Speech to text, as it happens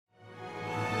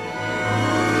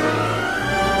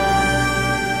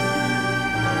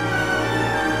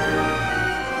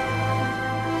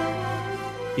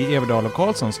i Everdal och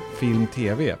Karlssons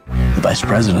film-tv. The vice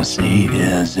presidency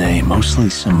is a mostly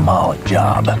symbolic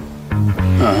job.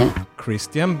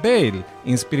 Christian Bale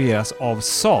inspireras av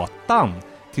Satan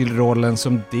till rollen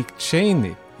som Dick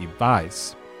Cheney i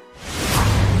Vice.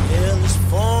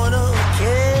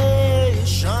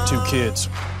 Two kids.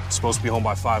 Supposed to be home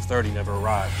by 5:30, never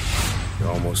arrived. You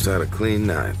almost had a clean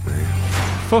night, man.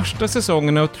 Första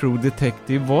säsongen av True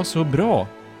Detective var så bra,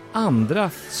 andra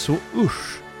så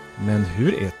usch. Men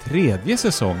hur är tredje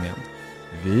säsongen?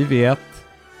 Vi vet.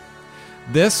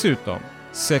 Dessutom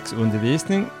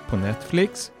sexundervisning på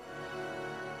Netflix.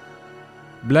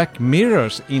 Black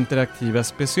Mirrors interaktiva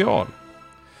special.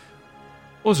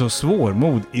 Och så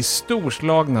svårmod i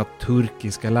storslagna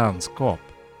turkiska landskap.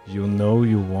 You know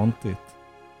you want it.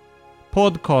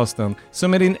 Podcasten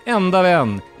som är din enda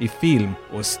vän i film-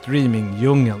 och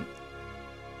streamingdjungeln.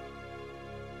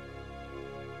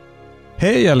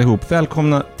 Hej allihop,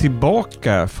 välkomna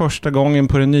tillbaka. Första gången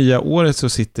på det nya året så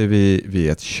sitter vi vid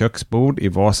ett köksbord i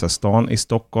Vasastan i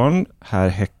Stockholm. Här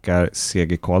häckar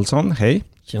C.G. Karlsson, hej.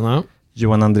 Tjena.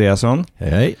 Johan Andreasson.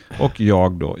 Hej. Och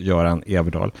jag då, Göran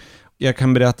Everdal. Jag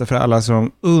kan berätta för alla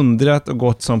som undrat och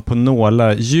gått som på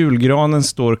nålar. Julgranen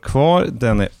står kvar,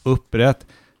 den är upprätt.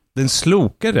 Den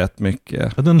slokar rätt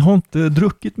mycket. Den har inte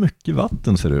druckit mycket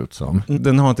vatten ser det ut som.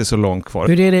 Den har inte så långt kvar.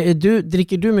 Hur är det?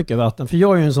 Dricker du mycket vatten? För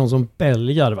jag är ju en sån som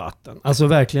bälgar vatten. Alltså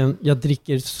verkligen, jag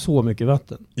dricker så mycket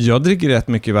vatten. Jag dricker rätt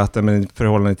mycket vatten, men i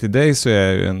förhållande till dig så är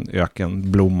jag ju en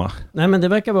ökenblomma. Nej, men det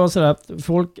verkar vara så att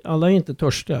folk, alla är inte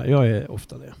törstiga. Jag är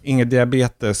ofta det. Inget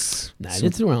diabetes? Nej,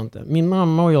 det tror jag inte. Min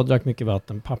mamma och jag drack mycket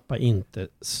vatten. Pappa inte.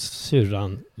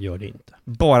 Syrran gör det inte.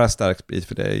 Bara stark sprit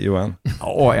för dig, Johan.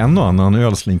 Ja, en och annan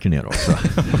öl slinker ner också.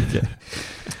 Okay.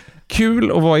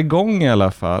 Kul att vara igång i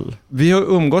alla fall. Vi har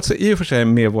umgåtts i och för sig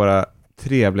med våra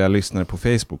trevliga lyssnare på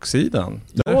Facebook-sidan.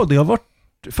 Ja, det har varit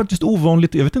faktiskt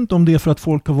ovanligt. Jag vet inte om det är för att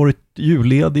folk har varit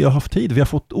jullediga och haft tid. Vi har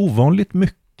fått ovanligt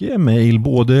mycket mejl,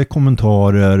 både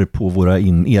kommentarer på våra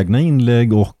egna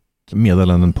inlägg och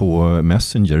meddelanden på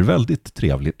Messenger. Väldigt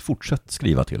trevligt. Fortsätt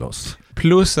skriva till oss.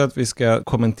 Plus att vi ska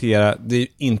kommentera, det är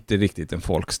inte riktigt en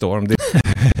folkstorm.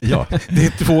 Ja. Det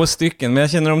är 2 stycken, men jag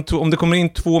känner om det kommer in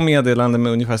 2 meddelanden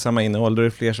med ungefär samma innehåll, då är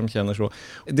det fler som känner så.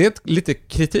 Det är lite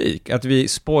kritik att vi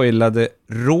spoilade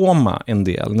Roma en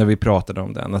del när vi pratade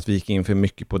om den. Att vi gick in för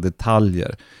mycket på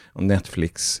detaljer om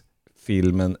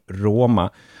Netflix-filmen Roma.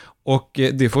 Och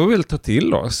det får vi väl ta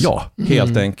till oss,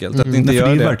 helt enkelt. Att inte det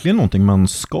är verkligen någonting man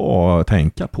ska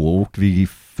tänka på och vi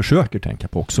försöker tänka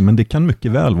på också. Men det kan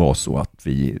mycket väl vara så att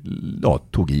vi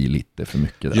tog i lite för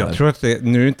mycket där. Jag tror att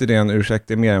nu är inte det en ursäkt,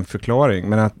 det är mer en förklaring.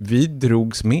 Men att vi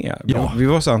drogs med. Ja. Vi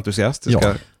var så entusiastiska.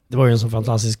 Ja. Det var ju en så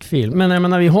fantastisk film. Men jag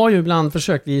menar, vi har ju ibland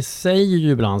försökt, vi säger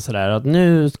ju ibland sådär att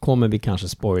nu kommer vi kanske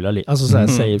spoila lite. Alltså sådär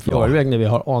säger förväg när vi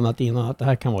har anat innan att det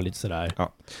här kan vara lite sådär.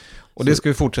 Ja. Och det ska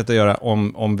vi fortsätta göra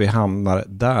om vi hamnar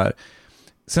där.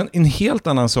 Sen en helt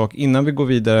annan sak innan vi går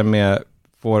vidare med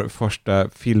vår första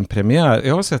filmpremiär.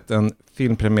 Jag har sett en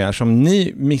filmpremiär som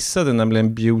ni missade,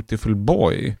 nämligen Beautiful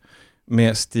Boy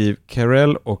med Steve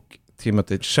Carell och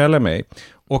Timothée Chalamet.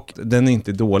 Och den är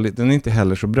inte dålig, den är inte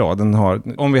heller så bra. Den har,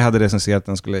 om vi hade recenserat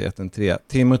den skulle jag gett en 3.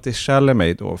 Timothée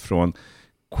Chalamet då från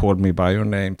Call Me By Your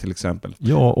Name till exempel.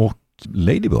 Ja, och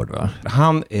Lady Bird, va?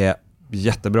 Han är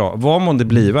jättebra. Vad må det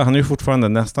bliva? Han är ju fortfarande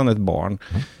nästan ett barn.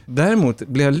 Däremot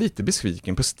blev jag lite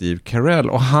besviken på Steve Carell.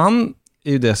 Och han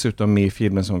är ju dessutom med i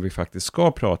filmen som vi faktiskt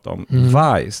ska prata om.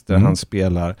 Vice, där han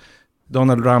spelar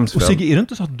Donald Rumsfeld. Och Sigge, är det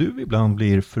inte så att du ibland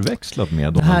blir förväxlad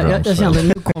med Donald Rumsfeld? Jag kände,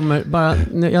 nu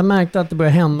kommer jag märkte att det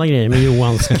börjar hända grejer med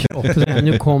Johans kropp.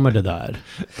 Nu kommer det där.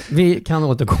 Vi kan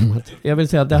återkomma till. Jag vill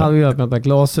säga att det hade ju öppnat med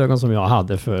glasögon som jag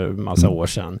hade för massa år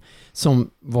sedan. Som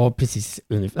var precis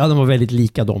ungefär, de var väldigt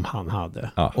lika de han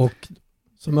hade. Ja. Och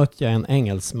så mötte jag en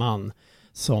engelsman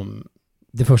som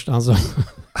det första han sa.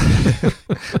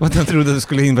 Och han trodde att du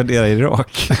skulle invadera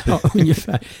Irak. Ja,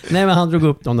 ungefär. Nej, men han drog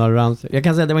upp Donald Rumsfeld. Jag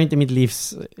kan säga att det var inte mitt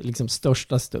livs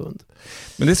största stund.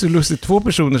 Men det är så lustigt. 2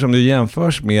 personer som du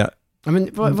jämförs med. Ja, men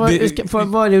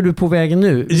vad är du på vägen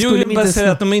nu? Jo, jag bara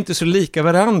säger att de är inte så lika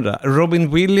varandra.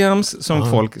 Robin Williams,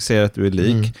 som folk säger att du är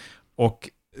lik, och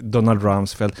Donald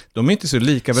Rumsfeld, de är inte så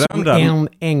lika varandra. Som en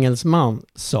engelsman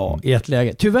sa i ett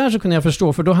läge. Tyvärr så kunde jag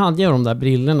förstå, för då hade jag de där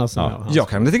brillorna som jag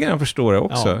kan lite grann förstå det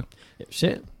också. Ja.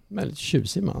 Väldigt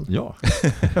tjusig man. Ja.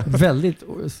 Väldigt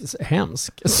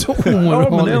hemsk. Så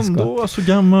men ändå så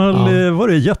gammal. Var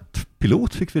det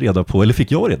jetpilot fick vi reda på, eller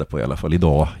fick jag reda på i alla fall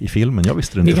idag i filmen. Jag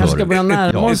visste det inte. Vi kanske ska börja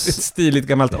närma oss ett stiligt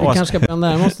gammalt as. Vi kanske ska börja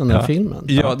närma oss den där filmen.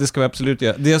 Ja, det ska vi absolut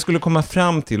göra. Det jag skulle komma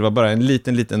fram till var bara en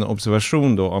liten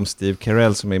observation då om Steve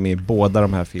Carell som är med i båda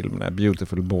de här filmerna,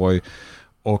 Beautiful Boy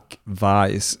och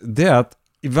Vice. Det är att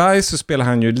I Vice så spelar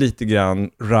han ju lite grann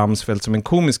Rumsfeld som en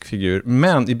komisk figur,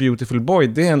 men i Beautiful Boy,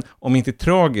 det är en, om inte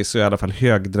tragisk så i alla fall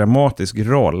högdramatisk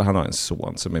roll. Han har en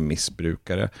son som är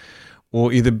missbrukare.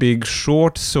 Och i The Big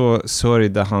Short så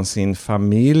sörjde han sin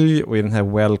familj, och i den här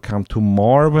Welcome to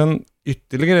Marvin,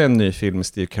 ytterligare en ny film med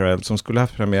Steve Carell som skulle ha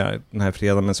haft premiär den här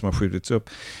fredagen men som har skjutits upp.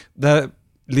 Där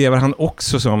lever han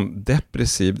också som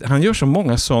depressiv. Han gör så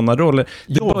många sådana roller.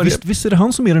 Ja, visst är det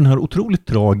han som är den här otroligt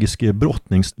tragiska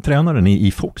brottningstränaren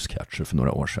i Foxcatcher för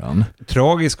några år sedan.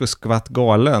 Tragisk och skvatt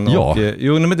galen. Ja.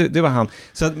 Och, men det var han.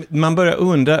 Så att man börjar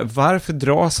undra, varför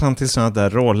dras han till sådana där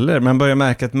roller? Man börjar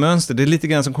märka ett mönster. Det är lite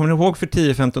grann som, kommer ni ihåg för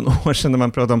 10-15 år sedan när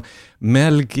man pratade om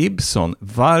Mel Gibson?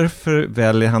 Varför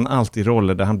väljer han alltid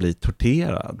roller där han blir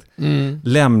torterad?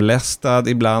 Lemlästad,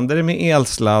 ibland är det med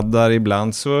elsladdar,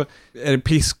 ibland så är det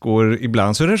piskor,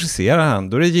 ibland så regisserar han.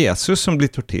 Då är det Jesus som blir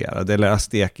torterad, eller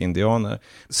aztekindianer.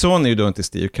 Sån är ju då inte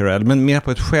Steve Carell, men mer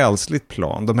på ett själsligt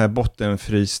plan. De här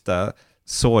bottenfrysta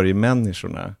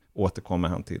sorgmänniskorna återkommer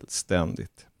han till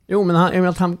ständigt. Jo, men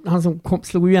han som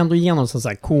slog ju ändå igenom så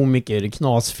här komiker i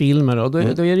knasfilmer, och då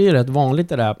är det ju rätt vanligt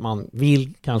det där att man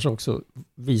vill kanske också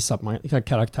visa att man kan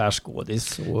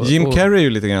karaktärsskådis. Jim Carrey är ju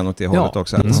lite grann åt det hållet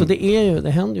också. Så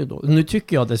det händer ju då. Nu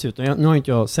tycker jag dessutom, nu har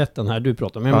inte jag sett den här du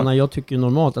pratar om, men jag menar, jag tycker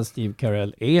normalt att Steve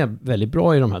Carell är väldigt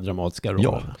bra i de här dramatiska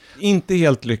rollerna. Ja. Inte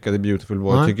helt lyckad i Beautiful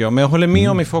Boy tycker jag, men jag håller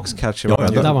med om i Foxcatcher.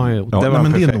 Det var han ju.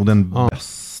 Men det är nog den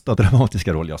bästa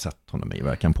dramatiska roll jag har sett honom i,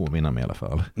 kan påminna mig i alla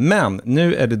fall. Men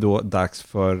nu är det då dags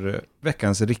för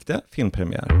veckans riktiga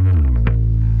filmpremiär.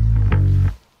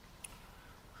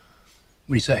 What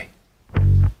do you say?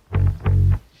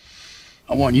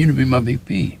 I want you to be my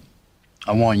VP.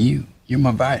 I want you. You're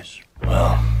my vice.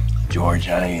 Well, George,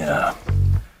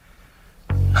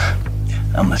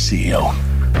 I'm the CEO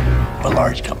of a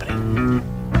large company.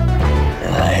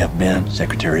 And I have been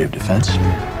Secretary of Defense.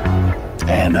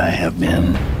 And I have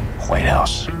been White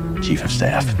House Chief of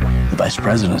Staff. The Vice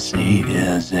Presidency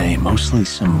is a mostly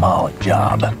symbolic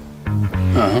job.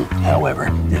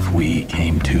 However, if we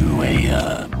came to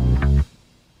a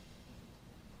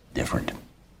different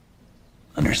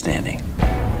understanding,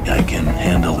 I can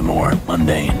handle the more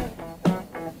mundane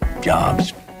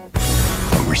jobs,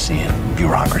 overseeing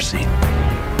bureaucracy,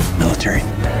 military,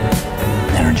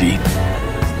 energy,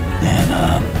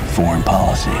 and foreign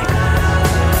policy.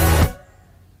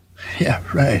 Yeah,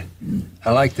 right.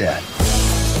 I like that.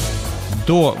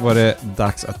 Då var det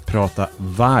dags att prata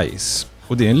Vice.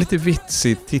 Och det är en lite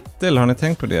vitsig titel, har ni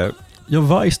tänkt på det? Ja,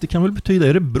 Vice, det kan väl betyda,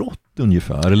 är det brott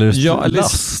ungefär? Eller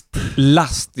last?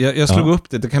 Last, jag slog upp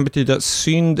det. Det kan betyda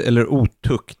synd eller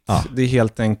otukt. Det är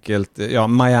helt enkelt,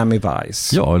 Miami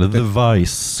Vice. Ja, eller The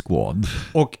Vice Squad.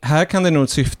 Och här kan det nog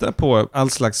syfta på all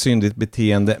slags syndigt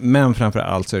beteende, men framför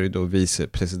allt så är det då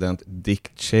vicepresident Dick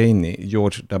Cheney,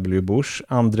 George W. Bush,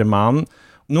 andre man.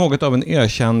 Något av en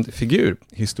ökänd figur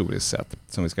historiskt sett,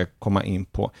 som vi ska komma in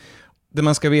på. Det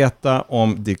man ska veta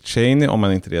om Dick Cheney, om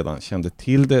man inte redan kände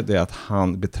till det, det är att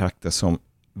han betraktas som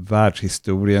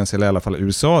världshistoriens, eller i alla fall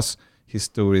USAs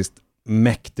historiskt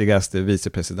mäktigaste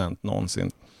vicepresident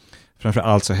någonsin.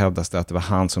 Framförallt så hävdas det att det var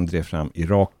han som drev fram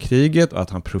Irakkriget och att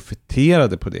han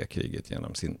profiterade på det kriget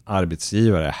genom sin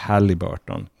arbetsgivare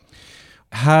Halliburton.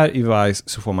 Här i Vice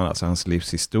så får man alltså hans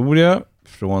livshistoria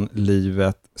från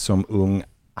livet som ung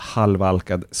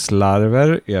halvalkad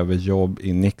slarver över jobb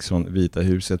i Nixon, Vita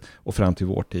huset och fram till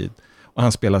vår tid. Och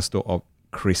han spelas då av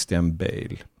Christian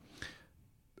Bale.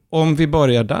 Om vi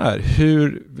börjar där,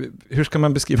 hur ska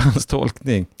man beskriva hans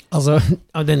tolkning? Alltså,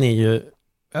 den är ju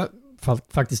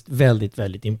faktiskt väldigt,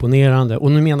 väldigt imponerande.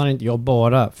 Och nu menar inte jag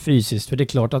bara fysiskt, för det är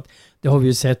klart att det har vi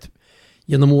ju sett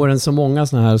genom åren så många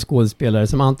såna här skådespelare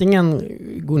som antingen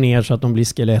går ner så att de blir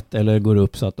skelett eller går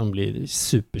upp så att de blir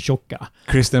supertjocka.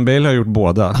 Christian Bale har gjort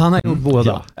båda. Han har gjort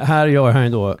båda. Ja. Här gör han ju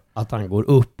då att han går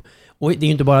upp. Och det är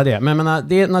ju inte bara det. Men menar,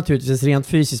 det är naturligtvis rent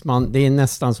fysiskt. Det är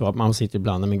nästan så att man sitter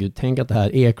ibland, men gud, tänk att det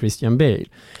här är Christian Bale.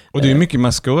 Och det är mycket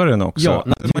maskören också. Ja,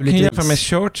 man kan jämföra med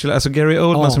Churchill, alltså Gary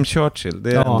Oldman som Churchill.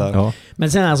 Det är enda. Ja.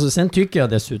 Men sen tycker jag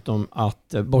dessutom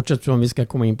att, bortsett från vi ska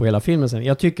komma in på hela filmen sen,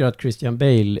 jag tycker att Christian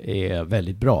Bale är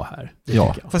väldigt bra här.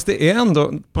 Ja. Fast det är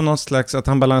ändå på något slags att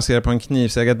han balanserar på en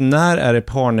knivsägg. Att när är det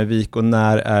Parnevik och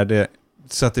när är det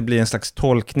så att det blir en slags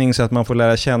tolkning så att man får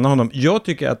lära känna honom. Jag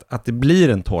tycker att det blir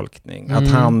en tolkning. Att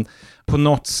han på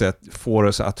något sätt får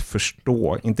oss att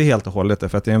förstå, inte helt och hållet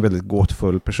för att det är en väldigt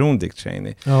gåtfull person, Dick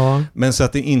Cheney. Ja. Men så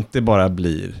att det inte bara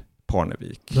blir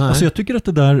Parnevik. Alltså jag tycker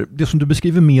att det som du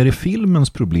beskriver mer i filmens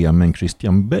problem än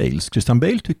Christian Bales. Christian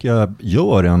Bale tycker jag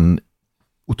gör en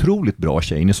otroligt bra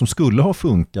Cheney som skulle ha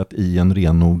funkat i en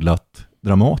renodlat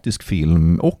dramatisk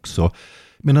film också.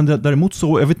 Men däremot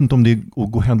så, jag vet inte om det är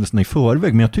att gå händelserna i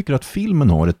förväg, men jag tycker att filmen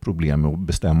har ett problem med att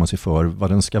bestämma sig för vad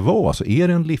den ska vara. Alltså, är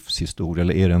det en livshistoria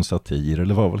eller är det en satir?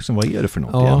 Eller vad är det för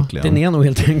något egentligen? Den är nog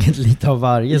helt enkelt lite av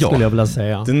varje, skulle jag vilja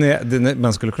säga.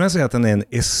 Man skulle kunna säga att den är en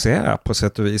essä på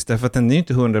sätt och vis, därför att den är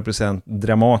inte 100%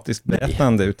 dramatiskt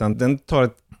berättande, utan den tar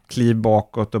ett kliv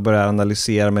bakåt och börjar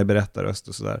analysera med berättarröst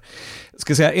och sådär. Jag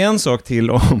ska säga en sak till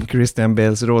om Christian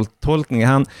Bales rolltolkning.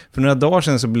 För några dagar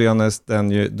sedan så belönades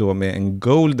den ju då med en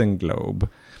Golden Globe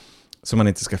som man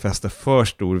inte ska fästa för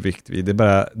stor vikt vid. Det är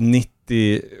bara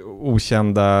 90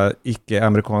 okända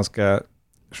icke-amerikanska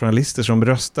journalister som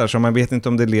röstar, så man vet inte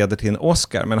om det leder till en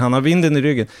Oscar, men han har vinden i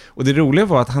ryggen. Och det roliga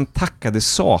var att han tackade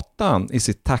Satan i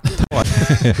sitt tacktal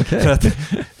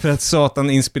för att Satan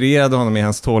inspirerade honom i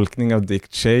hans tolkning av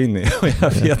Dick Cheney. Och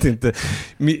jag vet inte,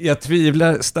 jag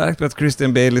tvivlar starkt på att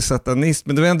Christian Bale är satanist,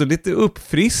 men det var ändå lite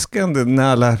uppfriskande när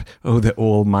alla, the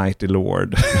almighty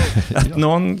Lord, att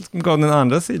någon gav den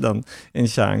andra sidan en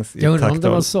chans i jag undrar tacktal. om det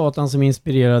var Satan som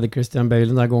inspirerade Christian Bale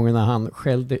den där gången när han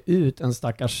skällde ut en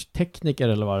stackars tekniker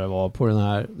eller vad det var på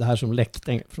det här som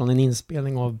läckte från en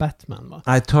inspelning av Batman, va?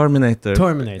 Nej, Terminator.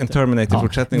 En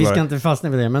Terminator-fortsättning vi var ska det. inte fastna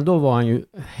vid det, men då var han ju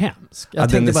hemsk. Jag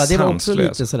tänkte bara, det var också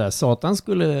lite sådär, Satan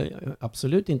skulle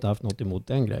absolut inte haft något emot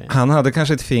den grejen. Han hade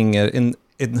kanske ett finger,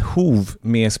 en hov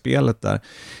med spelet där.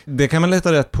 Det kan man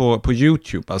leta rätt på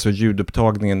YouTube, alltså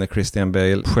ljudupptagningen när Christian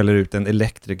Bale skäller ut en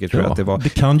elektriker, tror jag att det var. Det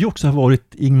kan ju också ha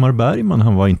varit Ingmar Bergman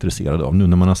han var intresserad av, nu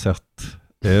när man har sett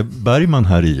Bergman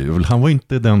här i jul. Han var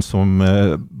inte den som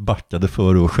backade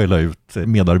för att skälla ut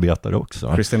medarbetare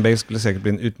också. Christian Bale skulle säkert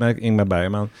bli en utmärkt Ingmar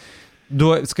Bergman.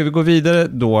 Då ska vi gå vidare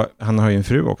då, han har ju en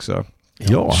fru också.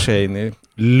 Ja. Cheney.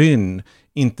 Lynn,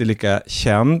 inte lika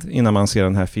känd innan man ser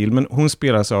den här filmen. Hon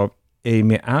spelas av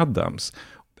Amy Adams.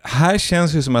 Här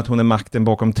känns det som att hon är makten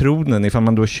bakom tronen, ifall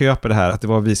man då köper det här att det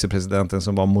var vicepresidenten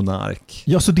som var monark.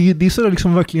 Ja, så det är så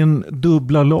liksom verkligen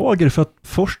dubbla lager, för att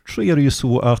först så är det ju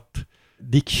så att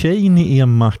Dick Cheney är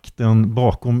makten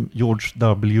bakom George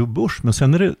W. Bush, men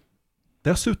sen är det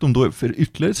dessutom då, för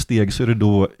ytterligare ett steg, så är det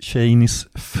då Cheneys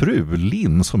fru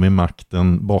Lynn som är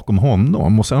makten bakom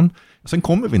honom, och sen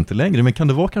kommer vi inte längre, men kan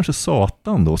det vara kanske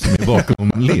Satan då som är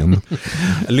bakom Lynn?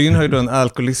 Lynn har ju då en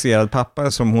alkoholiserad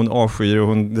pappa som hon avskyr, och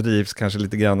hon drivs kanske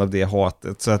lite grann av det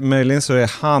hatet, så att möjligen så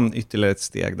är han ytterligare ett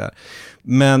steg där.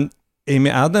 Men Amy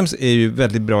Adams är ju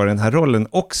väldigt bra i den här rollen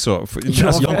också.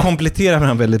 Alltså, de kompletterar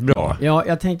varandra väldigt bra. Ja,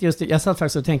 jag tänkte just det. Jag satt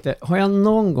faktiskt och tänkte, har jag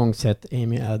någon gång sett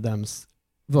Amy Adams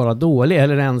vara dålig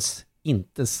eller ens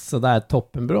inte sådär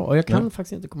toppenbra? Och jag kan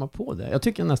faktiskt inte komma på det. Jag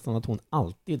tycker nästan att hon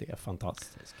alltid är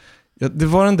fantastisk. Ja, det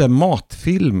var den där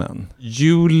matfilmen,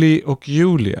 Julie och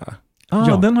Julia.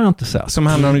 Den har jag inte sett. Som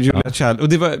handlar om Julia Child. Och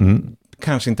det var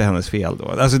kanske inte hennes fel då.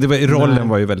 Alltså rollen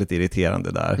var ju väldigt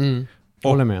irriterande där.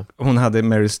 Håller med. Hon hade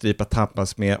Meryl Streep att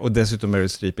tappas med, och dessutom Meryl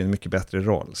Streep i en mycket bättre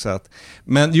roll. Så att,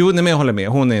 men jag håller med.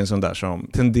 Hon är en sån där som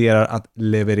tenderar att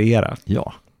leverera.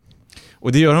 Ja.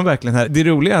 Och det gör hon verkligen här. Det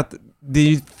roliga är att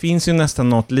det finns ju nästan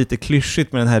något lite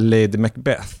klyschigt med den här Lady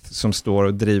Macbeth som står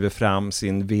och driver fram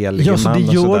sin velige man. Ja, så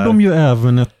det gör de ju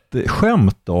även ett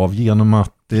skämt av genom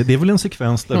att det är väl en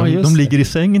sekvens där de ligger i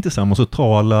sängen tillsammans och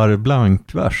talar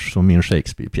blankvers som i en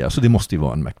Shakespeare-pjäs. Så det måste ju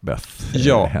vara en Macbeth.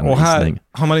 Ja, och här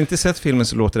har man inte sett filmen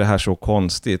så låter det här så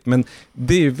konstigt. Men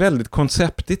det är ju väldigt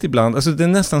konceptigt ibland. Alltså det är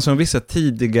nästan som vissa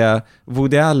tidiga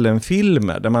Woody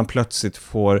Allen-filmer där man plötsligt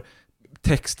får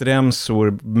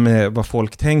textremsor med vad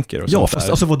folk tänker och sånt. Ja, fast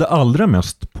alltså vad det allra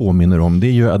mest påminner om, det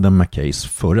är ju Adam McKays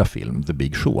förra film, The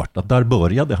Big Short. Att där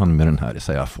började han med den här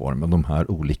essäformen, de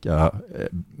här olika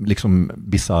liksom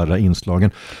bizarra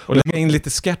inslagen. Och lägga in lite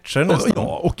sketcher nästan.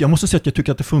 Ja, och jag måste säga att jag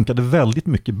tycker att det funkade väldigt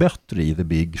mycket bättre i The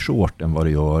Big Short än vad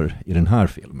det gör i den här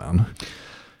filmen.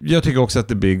 Jag tycker också att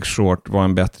The Big Short var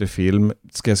en bättre film,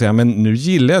 ska jag säga. Men nu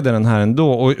gillar jag den här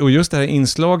ändå. Och just det här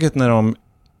inslaget när de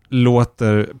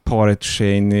låter paret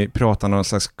Cheney prata någon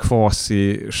slags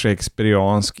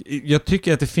quasi-shakespeariansk. Jag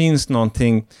tycker att det finns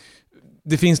någonting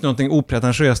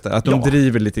opretentiöst där, att de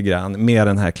driver lite grann med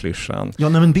den här klyschan. Ja,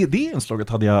 nej, men det inslaget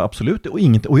hade jag absolut och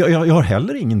jag har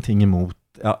heller ingenting emot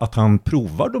att han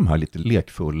provar de här lite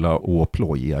lekfulla och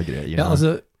plojiga grejerna. Ja,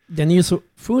 alltså den är ju så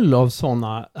full av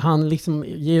sådana, han liksom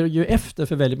ger ju efter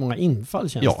för väldigt många infall,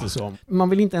 känns det som. Man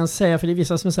vill inte ens säga, för det är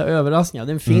vissa som är så här överraskningar.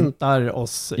 Den fintar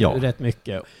oss rätt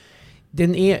mycket.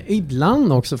 Den är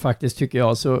ibland också faktiskt, tycker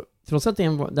jag, så trots att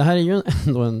det här är ju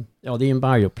ändå det är en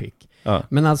biopic. Ja.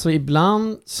 Men alltså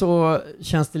ibland så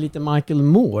känns det lite Michael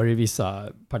Moore i vissa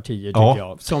partier, tycker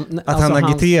jag. Som, att alltså han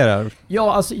agiterar.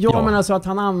 Men alltså att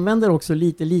han använder också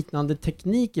lite liknande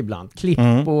teknik ibland.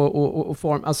 Klipp och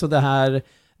form. Alltså det här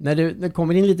när det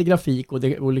kommer in lite grafik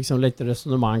och liksom lite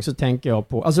resonemang så tänker jag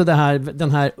på alltså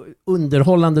den här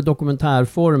underhållande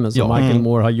dokumentärformen som Michael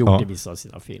Moore har gjort i vissa av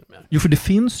sina filmer. Jo, för det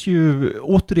finns ju,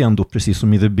 återigen då, precis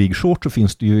som i The Big Short, så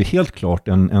finns det ju helt klart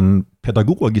en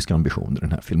pedagogisk ambition i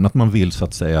den här filmen. Att man vill så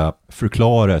att säga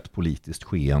förklara ett politiskt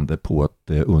skeende på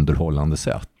ett underhållande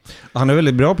sätt. Han är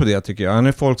väldigt bra på det tycker jag. Han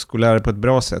är folkskollärare på ett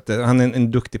bra sätt. Han är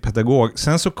en duktig pedagog.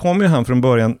 Sen så kommer ju han från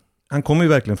början, han kommer ju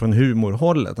verkligen från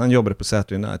humorhållet. Han jobbade på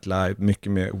Saturday Night Live,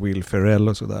 mycket med Will Ferrell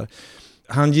och sådär.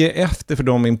 Han ger efter för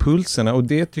de impulserna och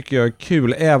det tycker jag är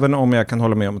kul, även om jag kan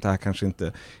hålla med om att det här kanske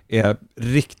inte är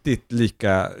riktigt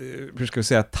lika, hur ska vi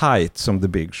säga, tight som The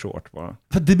Big Short var.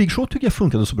 För The Big Short tycker jag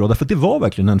funkade så bra, därför att det var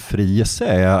verkligen en fri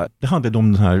essä. Det handlade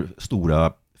om den här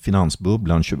stora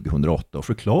finansbubblan 2008 och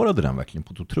förklarade den verkligen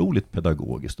på ett otroligt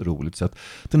pedagogiskt och roligt sätt.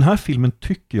 Den här filmen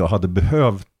tycker jag hade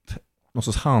behövt någon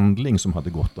sorts handling som hade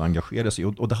gått att engagera sig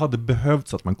och det hade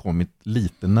behövts att man kommit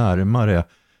lite närmare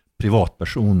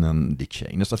privatpersonen Dick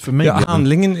Cheney. Så att för mig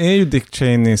handlingen är ju Dick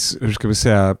Cheneys, hur ska vi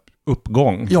säga,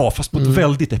 uppgång. Ja, fast på ett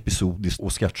väldigt episodiskt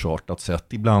och sketchartat sätt.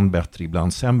 Ibland bättre,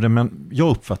 ibland sämre. Men jag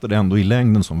uppfattar det ändå i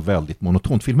längden som väldigt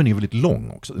monotont. Filmen är väldigt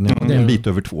lång också. Den är en bit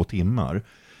över 2 timmar.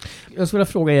 Jag skulle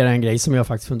vilja fråga er en grej som jag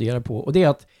faktiskt funderar på. Och det är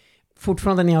att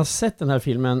fortfarande när jag har sett den här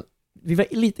filmen, vi var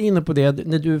lite inne på det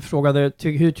när du frågade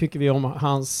hur tycker vi om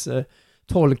hans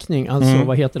tolkning, alltså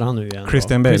vad heter han nu igen?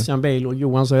 Christian Bale, och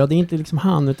Johan sa, det är inte liksom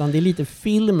han utan det är lite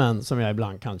filmen som jag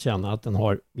ibland kan känna att den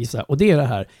har vissa, och det är det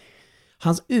här,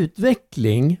 hans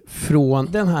utveckling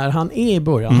från den här, han är i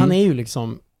början, han är ju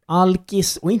liksom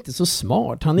alkis och inte så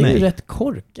smart. Han är ju rätt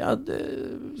korkad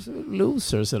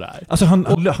loser sådär. Alltså han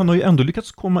har ju ändå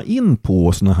lyckats komma in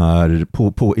på såna här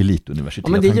på elituniversitet.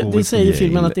 Ja, men det säger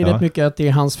filmen att det är rätt mycket att det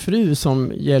är hans fru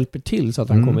som hjälper till så att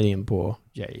han kommer in på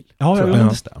Yale. Ja,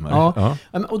 det stämmer. Ja.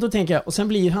 Och då tänker jag, och sen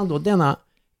blir han då denna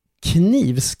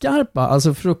knivskarpa,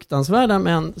 alltså fruktansvärda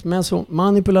men så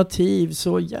manipulativ,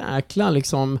 så jäkla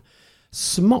liksom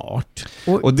smart.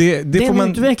 Och det den får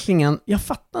man, utvecklingen, jag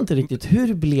fattar inte riktigt,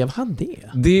 hur blev han det?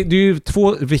 Det är ju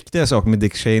 2 viktiga saker med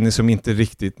Dick Cheney som inte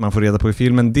riktigt man får reda på i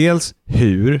filmen. Dels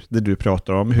det du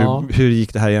pratar om, hur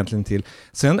gick det här egentligen till?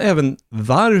 Sen även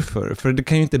varför, för det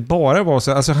kan ju inte bara vara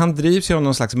så, alltså han drivs ju av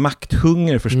någon slags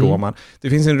makthunger, förstår man. Det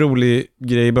finns en rolig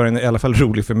grej i början, i alla fall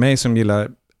rolig för mig som gillar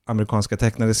amerikanska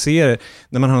tecknade serier,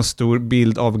 när man har en stor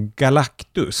bild av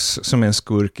Galactus som är en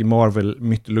skurk i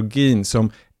Marvel-mytologin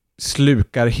som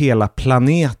slukar hela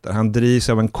planeter. Han drivs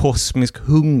av en kosmisk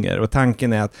hunger och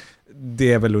tanken är att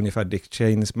det är väl ungefär Dick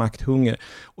Cheneys makthunger.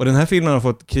 Och den här filmen har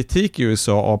fått kritik i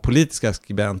USA av politiska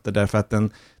skribenter därför att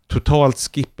den totalt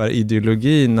skippar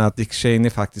ideologin att Dick Cheney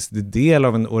faktiskt är del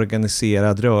av en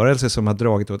organiserad rörelse som har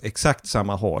dragit åt exakt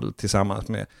samma håll tillsammans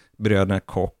med bröderna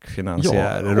Koch,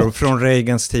 finansiärer och från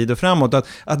Reagans tid och framåt.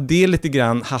 Att det lite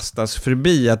grann hastas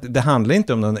förbi, att det handlar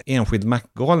inte om någon enskild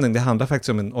maktgalning, det handlar faktiskt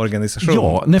om en organisation.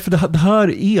 Ja, nej, för det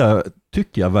här är,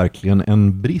 tycker jag, verkligen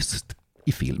en brist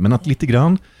i filmen. Att lite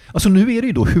grann, alltså nu är det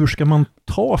ju då, hur ska man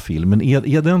ta filmen?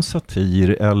 Är det en satir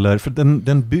eller, för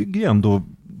den bygger ju ändå,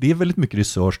 det är väldigt mycket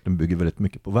research, den bygger väldigt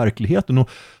mycket på verkligheten, och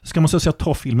ska man så att säga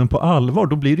ta filmen på allvar,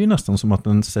 då blir det ju nästan som att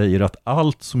den säger att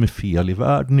allt som är fel i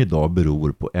världen idag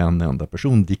beror på en enda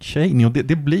person, Dick Cheney, och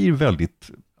det blir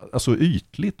väldigt alltså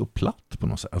ytligt och platt på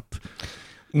något sätt.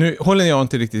 Nu håller jag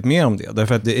inte riktigt med om det,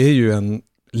 därför att det är ju en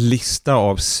lista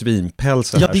av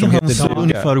svinpälsar här, det är som heter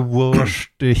ungefär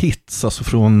worst hits, alltså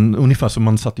från ungefär som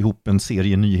man satt ihop en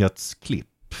serie nyhetsklipp.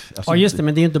 Alltså, ja just det,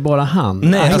 men det är ju inte bara han.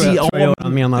 Nej,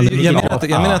 jag menar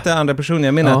att det är andra personer.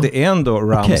 Jag menar att det är ändå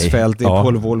Rumsfeld, det är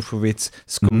Paul Wolfowitz,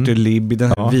 Scooter Libby,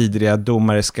 den här vidriga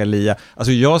domare Scalia.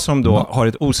 Alltså jag som då har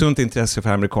ett osunt intresse för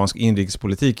amerikansk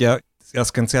inrikespolitik, jag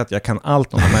ska inte säga att jag kan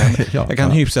allt om det, men jag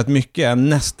kan hyfsat mycket. Jag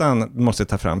nästan måste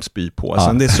ta fram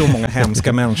spypåsen. Det är så många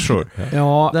hemska människor.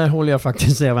 Ja, där håller jag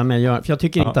faktiskt även med. För jag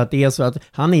tycker inte att det är så att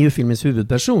han är ju filmens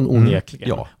huvudperson onekligen.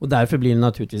 Ja. Och därför blir det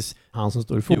naturligtvis han som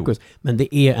står i fokus. Men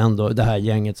det är ändå det här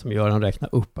gänget som Göran räknar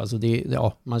upp. Alltså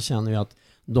man känner ju att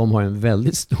de har en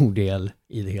väldigt stor del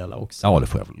i det hela också. Ja, det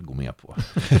får jag väl gå med på.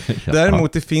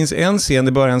 Däremot det finns en scen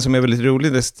i början som är väldigt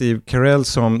rolig där Steve Carell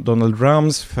som Donald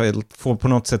Rumsfeld får på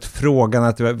något sätt frågan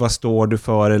att vad står du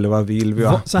för eller vad vill vi?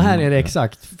 Så här är det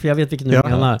exakt, för jag vet vilken du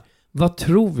menar. Vad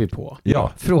tror vi på?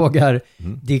 Ja. Frågar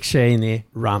Dick Cheney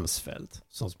Rumsfeld.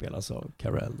 som spelas av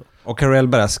Carell då. Och Carell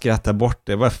bara skrattar bort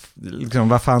det.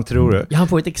 Vad fan tror du? Ja, han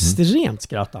får ett extremt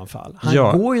skrattanfall.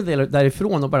 Han går ju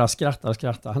därifrån och bara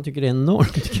skrattar. Han tycker det är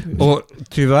enormt kul. Och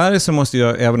tyvärr så måste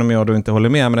jag, även om jag då inte håller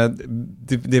med, men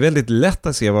det är väldigt lätt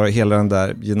att se vad hela den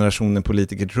där generationen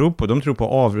politiker tror på. De tror på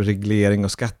avreglering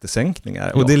och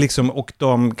skattesänkningar. Ja. Och det är liksom, och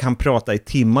de kan prata i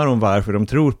timmar om varför de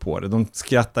tror på det. De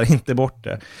skrattar inte bort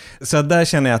det. Så där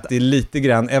känner jag att det är lite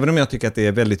grann, även om jag tycker att det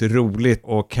är väldigt roligt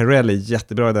och Carell är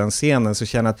jättebra i den scenen, så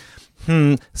känner jag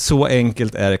att så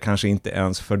enkelt är det kanske inte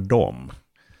ens för dem.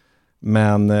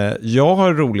 Men jag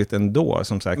har roligt ändå,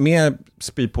 som sagt. Med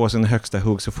spypåsen högsta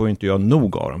hugg så får inte jag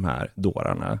nog av de här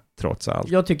dårarna, trots allt.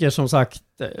 Jag tycker som sagt,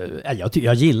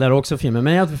 jag gillar också filmen,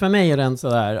 men för mig är den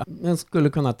sådär, den skulle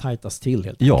kunna tajtas till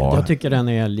helt enkelt. Jag tycker den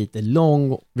är lite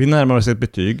lång. Vi närmar oss ett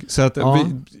betyg. Så att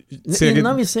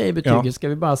innan vi säger betyget ska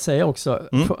vi bara säga också,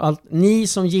 att ni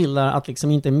som gillar att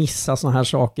liksom inte missa såna här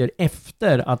saker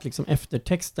efter att liksom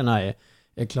eftertexterna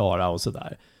är klara och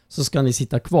sådär, så ska ni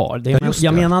sitta kvar.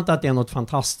 Jag menar inte att det är något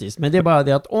fantastiskt, men det är bara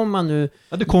det att om man nu...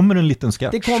 Ja, det kommer en liten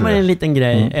sketch. Det kommer en liten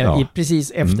grej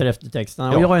precis efter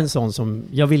eftertexterna. Och jag är en sån som...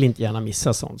 Jag vill inte gärna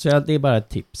missa sånt. Så det är bara ett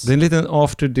tips. Det är en liten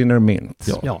after dinner mint.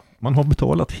 Ja. Man har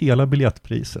betalat hela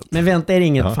biljettpriset. Men vänta, är det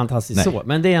inget fantastiskt så.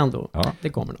 Men det är ändå... Det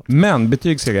kommer något. Men,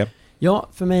 betygsserie? Ja,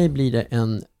 för mig blir det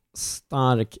en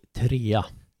stark 3.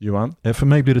 Johan? För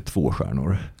mig blir det 2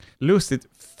 stjärnor. Lustigt,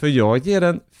 för jag ger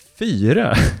den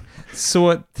 4.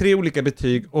 Så 3 olika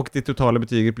betyg och det totala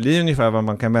betyget blir ungefär vad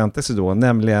man kan vänta sig då,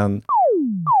 nämligen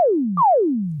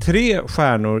 3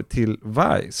 stjärnor till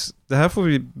Vice. Det här får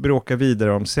vi bråka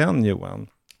vidare om sen, Johan.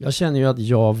 Jag känner ju att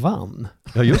jag vann.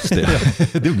 Ja, just det.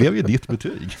 Det blev ju ditt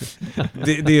betyg.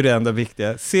 Det är ju det enda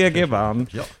viktiga. CG vann.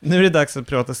 Ja. Nu är det dags att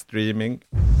prata streaming.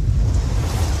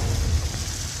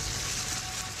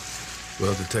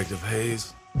 Well, Detective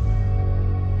Hayes,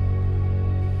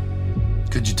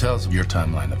 could you tell us your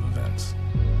timeline of events?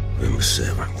 November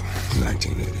 7th,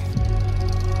 1980.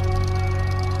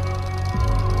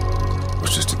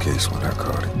 Was just a case when I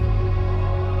caught it.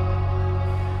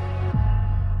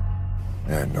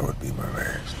 I know it'd be my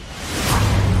last.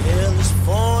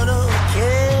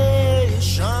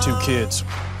 2 kids,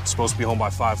 supposed to be home by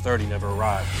 5:30, never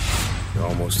arrived. You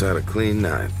almost had a clean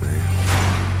night, man.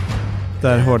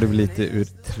 Där hörde vi lite ur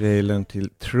trailern till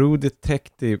True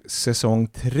Detective säsong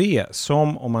 3,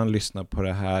 som om man lyssnar på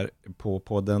det här på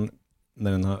podden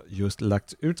när den har just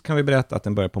lagts ut, kan vi berätta att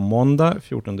den börjar på måndag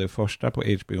 14/1 på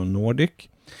HBO Nordic.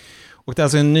 Och det är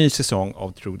alltså en ny säsong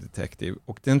av True Detective,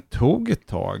 och den tog ett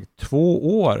tag,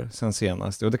 2 år sedan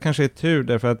senast, och det kanske är tur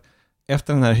därför att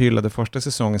efter den här hyllade första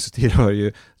säsongen så tillhör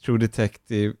ju True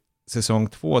Detective säsong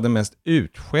 2 den mest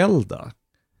utskällda.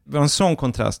 Det var en sån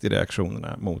kontrast i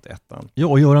reaktionerna mot ettan. Ja,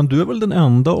 och Göran, du är väl den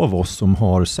enda av oss som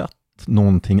har sett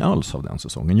någonting alls av den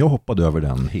säsongen. Jag hoppade över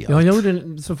den helt. Ja, jag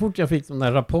gjorde, så fort jag fick de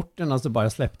där rapporterna så bara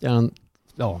släppte jag den.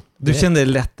 Ja, du kände dig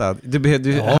lättad.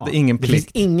 Du hade ingen plikt. Det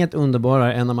finns inget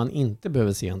underbarare än när man inte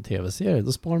behöver se en tv-serie.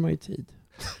 Då sparar man ju tid.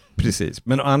 Precis,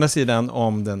 men å andra sidan,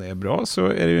 om den är bra så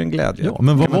är det ju en glädje. Ja,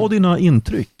 men vad var dina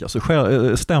intryck? Alltså,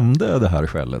 stämde det här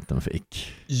skället den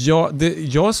fick? Ja,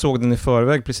 jag såg den i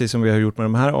förväg, precis som vi har gjort med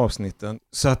de här avsnitten.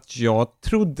 Så att jag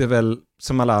trodde väl,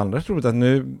 som alla andra trodde, att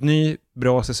nu ny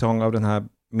bra säsong av den här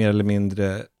mer eller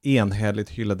mindre enhälligt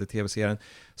hyllade tv-serien.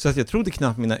 Så att jag trodde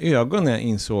knappt mina ögon när jag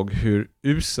insåg hur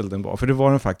usel den var. För det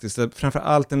var den faktiskt.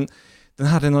 Framförallt den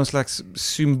hade någon slags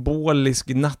symbolisk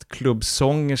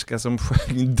nattklubbsångerska som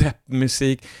sjöng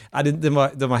deppmusik. Ja,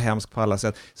 den var hemsk på alla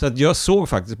sätt. Så att jag såg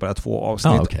faktiskt bara 2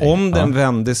 avsnitt. Om den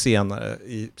vände senare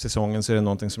i säsongen så är det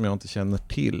någonting som jag inte känner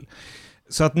till.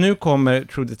 Så att nu kommer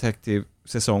True Detective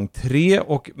säsong 3,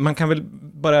 och man kan väl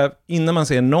bara, innan man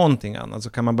säger någonting annat så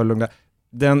kan man bara lugna.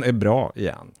 Den är bra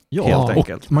igen, helt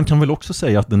enkelt. Och man kan väl också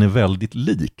säga att den är väldigt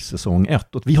lik säsong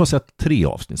 1. Och vi har sett 3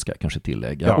 avsnitt, ska jag kanske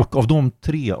tillägga. Ja. Och av de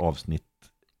 3 avsnitt,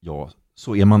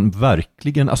 så är man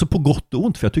verkligen, alltså på gott och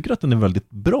ont, för jag tycker att den är väldigt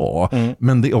bra,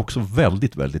 men det är också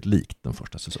väldigt, väldigt likt den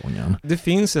första säsongen. Det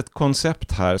finns ett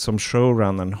koncept här som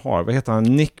showrunnern har. Vad heter han?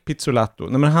 Nick Pizzolatto.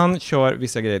 Nej, men han kör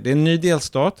vissa grejer. Det är en ny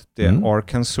delstat, det är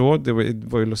Arkansas, det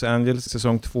var ju Los Angeles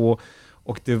säsong 2,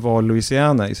 och det var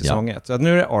Louisiana i säsong 1. Så att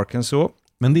nu är det Arkansas.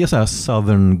 Men det är så här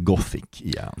Southern Gothic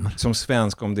igen. Som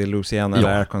svensk, om det är Louisiana eller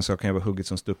Arkansas, kan jag vara hugget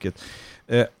som stucket.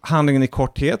 Handlingen i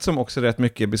korthet, som också rätt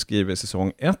mycket beskriver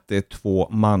säsong 1, det är 2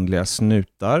 manliga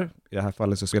snutar. I det här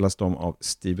fallet så spelas de av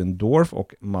Steven Dorff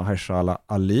och Mahershala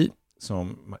Ali,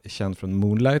 som är känd från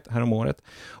Moonlight häromåret.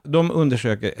 De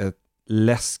undersöker ett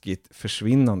läskigt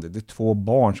försvinnande. Det är 2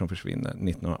 barn som försvinner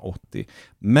 1980.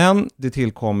 Men det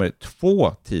tillkommer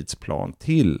 2 tidsplan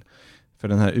till. För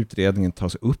den här utredningen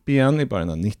tas upp igen i början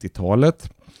av 90-talet.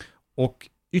 Och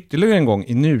ytterligare en gång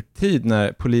i nutid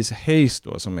när polis Hayes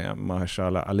då, som är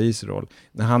Mahershala Alis roll,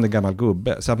 när han är gammal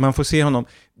gubbe. Så att man får se honom.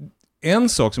 En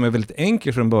sak som är väldigt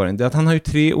enkel från början, det är att han har ju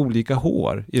 3 olika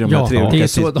hår i de här 3 olika. Det är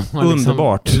så de har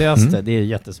underbart. Löst det, det är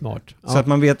jättesmart. Så att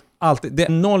man vet alltid, det är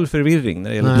 0 förvirring när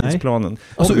det gäller tidsplanen.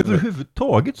 Alltså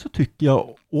överhuvudtaget så tycker jag,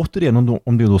 återigen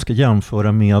om du då ska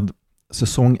jämföra med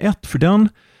säsong 1, för den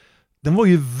var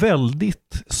ju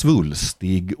väldigt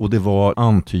svulstig och det var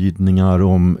antydningar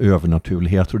om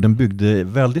övernaturligheter och den byggde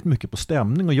väldigt mycket på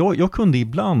stämning och jag kunde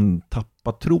ibland tappa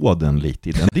tråden lite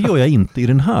i den. Det gör jag inte i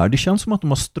den här. Det känns som att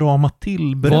de har stramat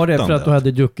till berättandet. Var det för att du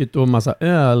hade druckit en massa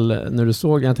öl när du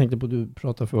såg? Jag tänkte på att du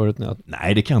pratade förut.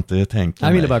 Nej, det kan jag inte tänka mig.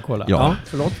 Jag ville bara kolla. Ja,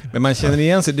 förlåt. Men man känner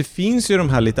igen sig. Det finns ju de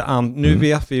här lite nu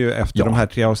vet vi ju efter de här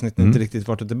 3 avsnitten inte riktigt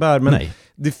vart det bär, men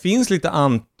det finns lite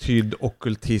antydd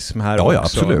ockultism här också.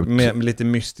 Absolut. Med lite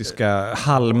mystiska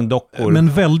halmdockor. Men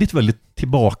väldigt, väldigt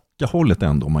tillbakahållet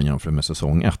ändå om man jämför med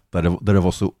säsong 1 där det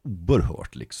var så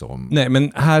oerhört liksom. Nej,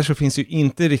 men här så finns ju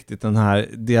inte riktigt den här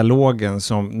dialogen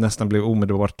som nästan blev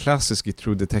omedelbart klassisk i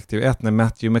True Detective 1 när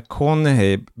Matthew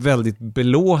McConaughey väldigt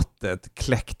belåtet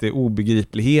kläckte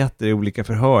obegripligheter i olika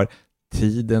förhör.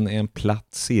 Tiden är en platt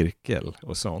cirkel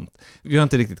och sånt. Vi har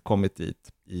inte riktigt kommit dit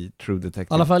i True Detective 3.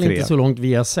 I alla fall inte så långt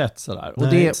vi har sett sådär. Och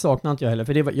det saknar inte jag heller.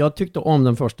 För jag tyckte om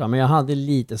den första, men jag hade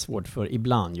lite svårt för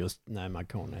ibland just när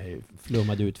McConaughey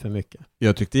flummade ut för mycket.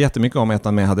 Jag tyckte jättemycket om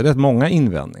ettan, men jag hade rätt många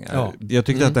invändningar. Ja. Jag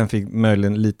tyckte att den fick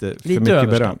möjligen lite för mycket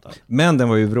beröm. Men den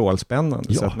var ju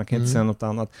vrålspännande, så att man kan inte säga något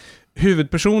annat.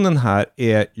 Huvudpersonen här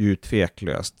är ju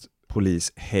tveklöst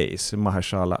polis Hayes,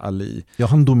 Mahershala Ali. Ja,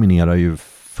 han dominerar ju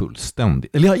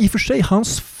fullständigt. Eller i och för sig,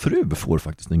 hans fru får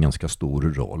faktiskt en ganska stor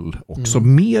roll. Också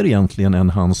mer egentligen än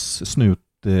hans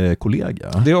snutkollega.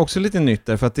 Det är också lite nytt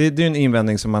där, för att det är en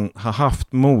invändning som man har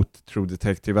haft mot True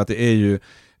Detective, att det är ju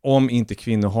om inte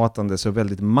kvinnohatande så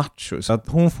väldigt macho. Så att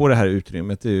hon får det här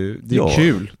utrymmet, det är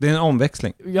kul. Det är en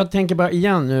omväxling. Jag tänker bara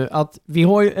igen nu att vi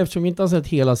har ju, eftersom vi inte har sett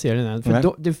hela serien än,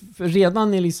 för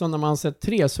redan liksom när man har sett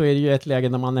 3 så är det ju ett läge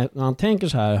när man tänker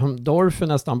så här, Dorf är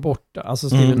nästan borta, alltså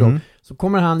Steven Dorff, så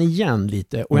kommer han igen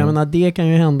lite. Och jag menar, det kan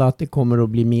ju hända att det kommer att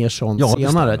bli mer sånt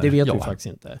senare. Det vet vi faktiskt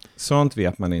inte. Sånt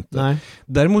vet man inte. Nej.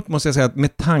 Däremot måste jag säga att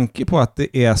med tanke på att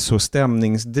det är så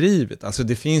stämningsdrivet, alltså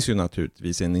det finns ju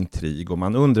naturligtvis en intrig och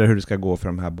man undrar hur det ska gå för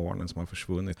de här barnen som har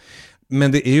försvunnit.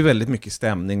 Men det är ju väldigt mycket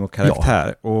stämning och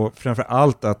karaktär. Och framför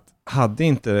allt att hade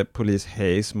inte polis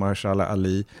Hayes, Mahershala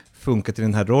Ali, funkat i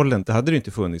den här rollen, det hade det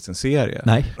inte funnits en serie.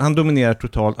 Nej. Han dominerar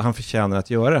totalt och han förtjänar att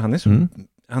göra det. Han är så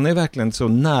han är verkligen så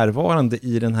närvarande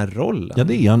i den här rollen. Ja,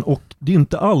 det är han. Och det är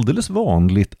inte alldeles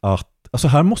vanligt att... Alltså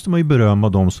här måste man ju berömma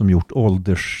de som gjort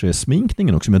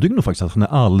ålderssminkningen också. Men jag tycker nog faktiskt att han är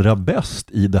allra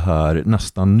bäst i det här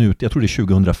nästan nu. Jag tror det är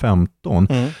 2015.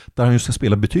 Där han ju ska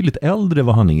spela betydligt äldre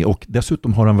vad han är. Och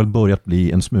dessutom har han väl börjat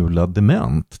bli en smula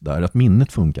dement där. Att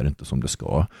minnet funkar inte som det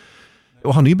ska.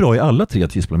 Och han är ju bra i alla 3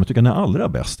 tidsplaner, men jag tycker han är allra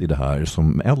bäst i det här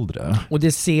som äldre. Och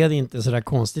det ser inte så där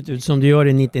konstigt ut som det gör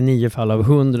i 99 fall av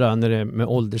 100 när det är med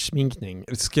ålderssminkning.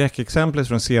 Skräckexemplet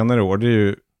från senare år, det är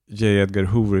ju J. Edgar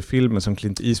Hoover-filmen som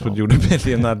Clint Eastwood gjorde med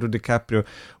Leonardo DiCaprio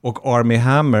och Armie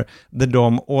Hammer, där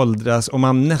de åldras och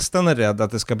man nästan är rädd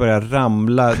att det ska börja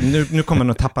ramla. Nu kommer han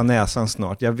att tappa näsan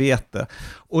snart, jag vet det.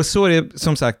 Och så är det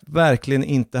som sagt verkligen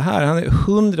inte här. Han är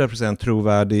 100%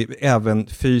 trovärdig även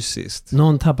fysiskt.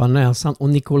 Någon tappar näsan och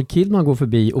Nicole Kidman går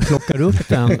förbi och plockar upp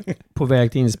den på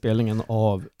väg till inspelningen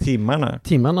av Timmarna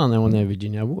när hon är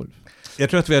Virginia Woolf. Jag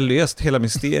tror att vi har löst hela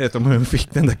mysteriet om hur hon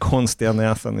fick den där konstiga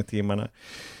näsan i Timmarna.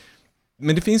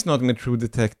 Men det finns något med True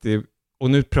Detective,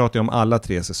 och nu pratar jag om alla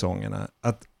 3 säsongerna,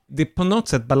 att det på något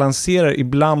sätt balanserar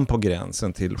ibland på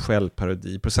gränsen till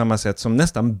självparodi på samma sätt som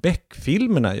nästan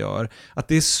Beck-filmerna gör. Att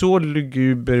det är så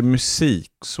luguber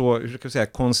musik, så hur ska jag säga,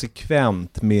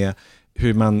 konsekvent med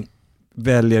hur man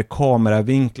väljer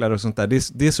kameravinklar och sånt där.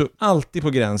 Det är så alltid på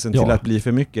gränsen till att bli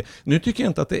för mycket. Nu tycker jag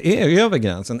inte att det är över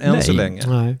gränsen än så länge.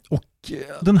 Nej. Och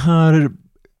den här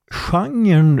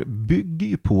genren bygger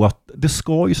ju på att det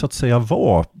ska ju så att säga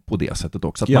vara på det sättet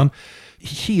också. Att man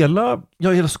hela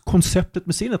konceptet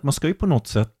med sinnet, man ska ju på något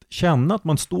sätt känna att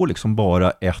man står liksom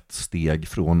bara ett steg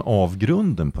från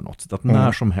avgrunden på något sätt. Att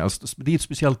när som helst, det är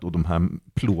speciellt då de här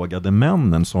plågade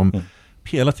männen som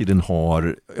hela tiden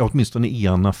har åtminstone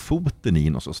ena foten i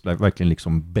något så verkligen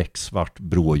liksom becksvart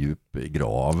brådjup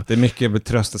grav. Det är mycket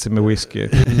betrösta sig med whisky.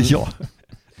 Ja.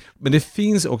 Men det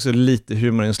finns också lite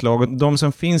humorinslag. De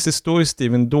som finns, det står ju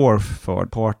Steven Dorff för,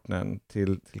 partnern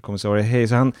till kommissarie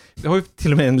Hayes. Han har ju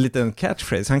till och med en liten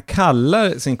catchphrase. Han kallar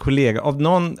sin kollega av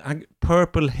någon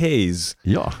Purple Haze.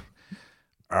 Ja.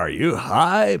 Are you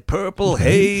high, purple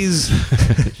haze?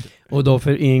 Och då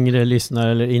för yngre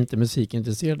lyssnare eller inte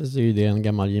musikintresserade så är ju det en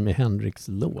gammal Jimi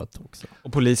Hendrix-låt också.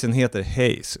 Och polisen heter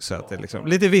Hayes, så att det är liksom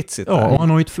lite vitsigt Ja, där. och han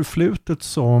har ju ett förflutet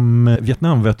som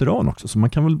Vietnamveteran också, så man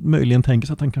kan väl möjligen tänka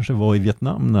sig att han kanske var i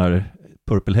Vietnam när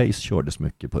Purple Haze kördes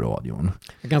mycket på radion.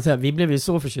 Jag kan säga att vi blev ju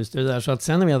så förtjusta i det där så att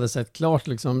sen när vi hade sett klart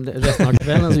liksom, resten av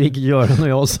kvällen så gick Göran och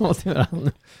jag och sa till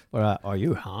varandra bara, are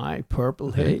you high, Purple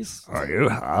Haze? Are you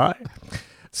high?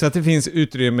 Så att det finns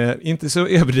utrymme, inte så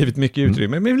överdrivet mycket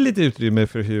utrymme, men lite utrymme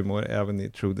för humor även i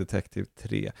True Detective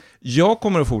 3. Jag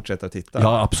kommer att fortsätta titta.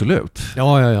 Ja, absolut.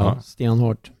 Ja.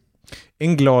 Stenhårt.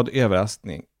 En glad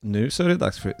överraskning. Nu så är det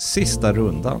dags för sista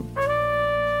rundan.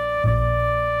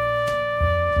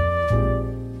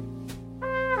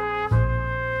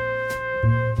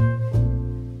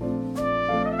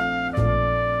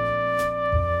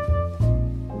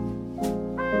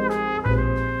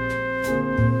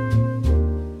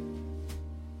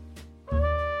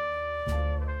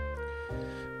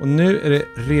 Och nu är det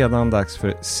redan dags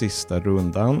för sista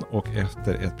rundan och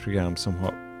efter ett program som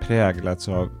har präglats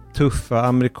av tuffa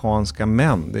amerikanska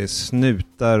män. Det är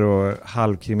snutar och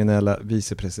halvkriminella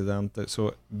vicepresidenter.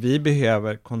 Så vi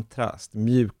behöver kontrast,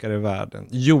 mjukare värden.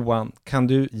 Johan, kan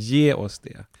du ge oss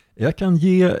det? Jag kan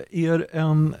ge er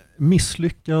en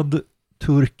misslyckad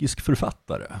turkisk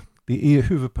författare. Det är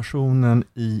huvudpersonen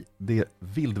i det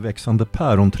vildväxande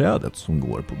päronträdet som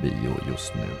går på bio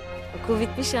just nu. Okul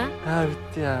bitmiş ha? Ha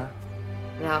bitti ya.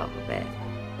 Bravo be.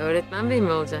 Öğretmen bey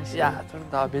mi olacaksın şimdi? Ya dur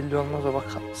daha belli olmaz o bak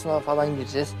sınava falan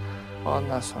gireceğiz.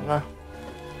 Ondan sonra...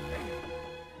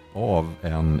 Av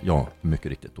en, mycket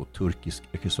riktigt då, turkisk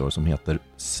regissör som heter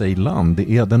Ceylan.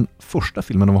 Det är den första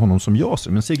filmen av honom som jag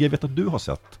ser. Men Sigge, jag vet att du har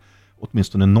sett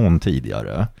åtminstone någon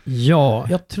tidigare. Ja,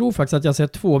 jag tror faktiskt att jag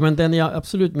sett 2, men den jag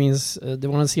absolut minns, det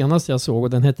var den senaste jag såg och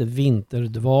den hette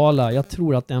Vinterdvala. Jag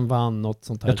tror att den vann något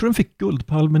sånt här. Jag tror den fick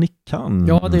Guldpalmen i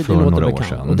Cannes det för låter några år bekant.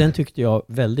 sedan. Och den tyckte jag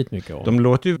väldigt mycket om. De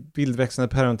låter ju vildväxande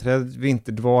päronträd,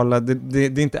 Vinterdvala, det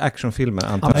är inte actionfilmer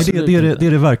antar jag. Nej, det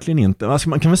är det verkligen inte. Alltså,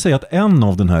 man kan väl säga att en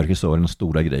av den här regissörens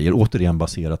stora grejer, återigen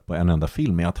baserat på en enda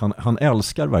film, är att han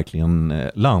älskar verkligen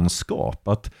landskap.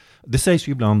 Att det sägs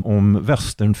ju ibland om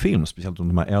westernfilm, speciellt om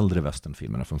de här äldre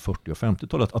westernfilmerna från 40- och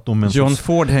 50-talet, att de är John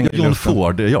Ford hänger i John luften.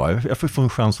 Ford, jag får en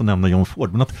chans att nämna John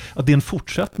Ford, men att det är en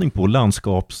fortsättning på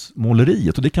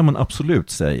landskapsmåleriet, och det kan man absolut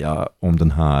säga om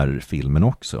den här filmen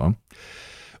också.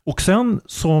 Och sen,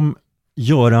 som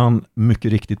Göran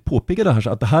mycket riktigt påpekade här, så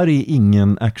att det här är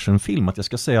ingen actionfilm, att jag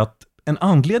ska säga att en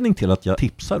anledning till att jag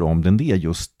tipsar om den, det är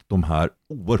just de här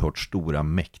oerhört stora,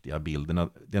 mäktiga bilderna.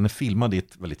 Den är filmad i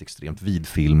ett väldigt extremt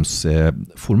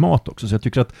vidfilmsformat också. Så jag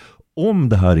tycker att om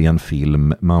det här är en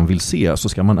film man vill se, så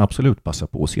ska man absolut passa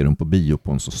på att se den på bio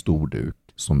på en så stor duk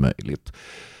som möjligt.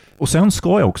 Och sen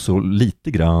ska jag också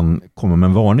lite grann komma med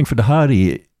en varning, för det här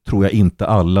är, tror jag, inte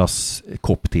allas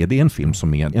kopp te. Det är en film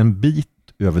som är en bit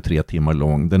över 3 timmar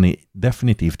lång. Den är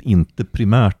definitivt inte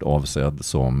primärt avsedd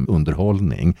som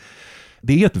underhållning.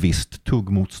 Det är ett visst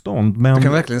tuggmotstånd. Men Du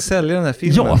kan verkligen sälja den här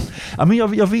filmen. Ja, men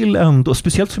jag vill ändå,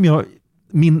 speciellt som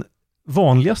min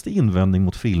vanligaste invändning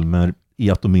mot filmer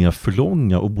är att de är för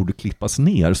långa och borde klippas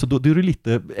ner. Så då är det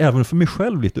lite, även för mig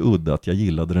själv, lite udda att jag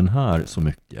gillade den här så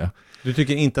mycket. Du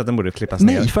tycker inte att den borde klippas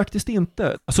ner? Nej, faktiskt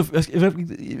inte. Alltså, jag ska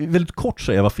väldigt kort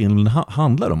säga vad filmen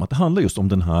handlar om. Att det handlar just om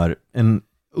den här, en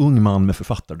ung man med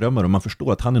författardrömmar, och man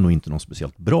förstår att han är nog inte någon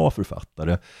speciellt bra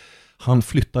författare. Han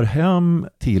flyttar hem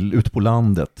ut på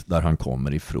landet där han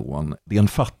kommer ifrån. Det är en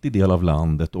fattig del av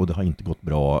landet och det har inte gått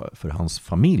bra för hans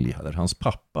familj heller. Hans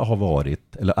pappa har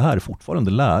varit, eller är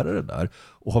fortfarande, lärare där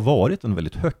och har varit en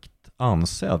väldigt högt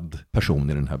ansedd person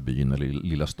i den här byn eller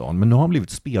lilla stan. Men nu har han blivit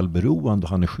spelberoende och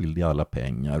han är skyldig alla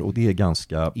pengar, och det är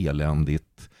ganska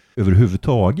eländigt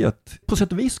överhuvudtaget. På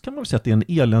sätt och vis kan man väl säga att det är en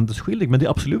eländesskildring, men det är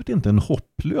absolut inte en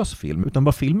hopplös film, utan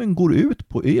vad filmen går ut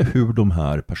på är hur de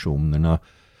här personerna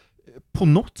på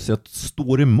något sätt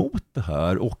står emot det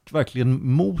här och verkligen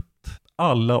mot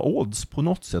alla odds på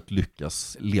något sätt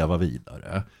lyckas leva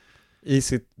vidare. I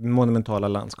sitt monumentala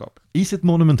landskap. I sitt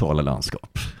monumentala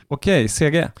landskap. Okej,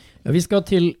 CG. Ja, vi ska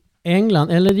till England,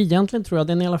 eller egentligen tror jag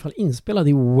den är i alla fall inspelad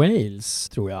i Wales,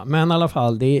 tror jag. Men i alla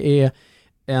fall, det är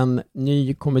en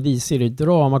ny komediserie,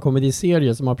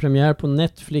 dramakomediserie som har premiär på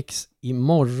Netflix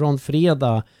imorgon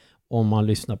fredag, om man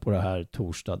lyssnar på det här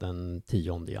torsdag den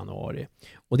 10 januari.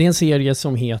 Och det är en serie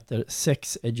som heter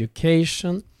Sex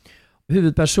Education.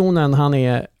 Huvudpersonen, han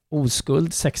är oskuld,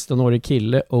 16-årig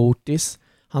kille, Otis.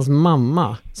 Hans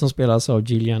mamma, som spelas av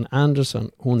Gillian Anderson,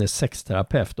 hon är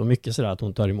sexterapeut och mycket sådär att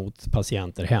hon tar emot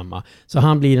patienter hemma. Så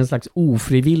han blir en slags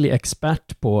ofrivillig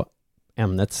expert på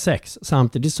ämnet sex.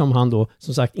 Samtidigt som han då,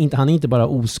 som sagt, han är inte bara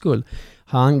oskuld.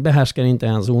 Han behärskar inte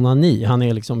ens onani. Han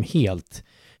är liksom helt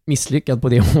misslyckad på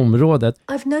det området.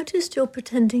 I've noticed you're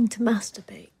pretending to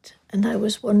masturbate, and I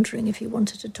was wondering if you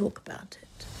wanted to talk about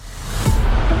it.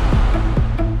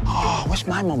 Oh, I wish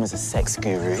my mom was a sex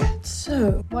guru.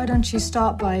 So, why don't you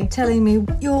start by telling me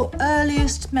your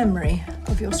earliest memory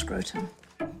of your scrotum?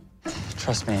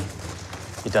 Trust me,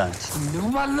 you don't. You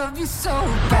know I love you so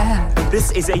bad.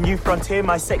 This is a new frontier,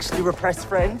 my sexually repressed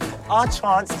friend. Our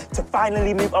chance to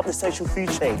finally move up the social food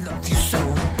chain. Love you so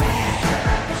bad.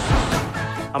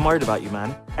 I'm worried about you, man.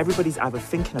 Everybody's either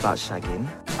thinking about shagging,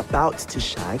 about to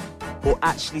shag, or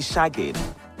actually shagging.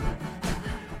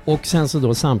 Och sen så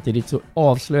då samtidigt så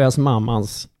avslöjas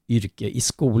mammans yrke i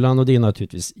skolan, och det är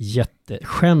naturligtvis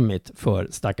jätteskämmigt för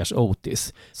stackars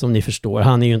Otis. Som ni förstår,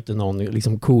 han är ju inte någon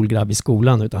liksom cool grabb i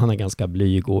skolan, utan han är ganska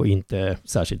blyg och inte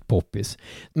särskilt poppis.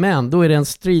 Men då är det en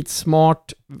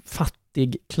streetsmart,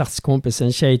 fattig klasskompis,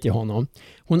 en tjej till honom.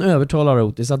 Hon övertalar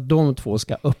Otis att de två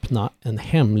ska öppna en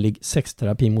hemlig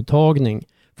sexterapimottagning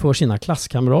för sina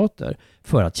klasskamrater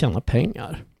för att tjäna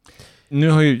pengar. Nu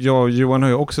har ju jag och Johan har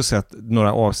ju också sett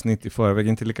några avsnitt i förväg,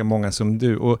 inte lika många som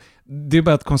du. Och det är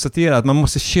bara att konstatera att man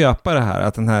måste köpa det här,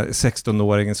 att den här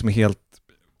 16-åringen som är helt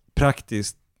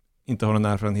praktiskt inte har någon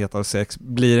erfarenhet av sex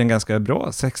blir en ganska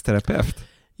bra sexterapeut.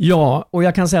 Ja, och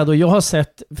jag kan säga då, jag har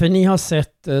sett, för ni har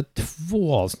sett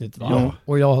 2 avsnitt va? Ja.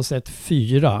 Och jag har sett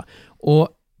 4. Och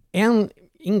en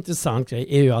intressant grej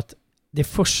är ju att det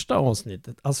första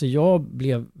avsnittet, alltså jag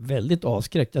blev väldigt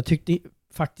avskräckt. Jag tyckte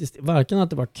faktiskt varken att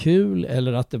det var kul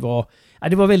eller att det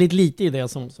var väldigt lite i det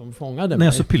som fångade mig. Nej,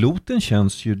 alltså piloten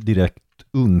känns ju direkt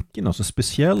unken, alltså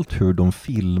speciellt hur de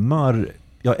filmar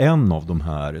en av de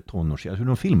här tonårsjägarna, hur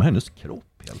de filmar hennes kropp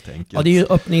helt enkelt. Ja, det är ju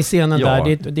öppningsscenen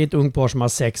där, det är ett ungt par som har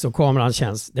sex och kameran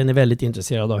den är väldigt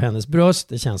intresserad av hennes bröst.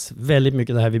 Det känns väldigt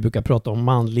mycket det här vi brukar prata om,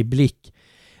 manlig blick.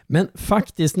 Men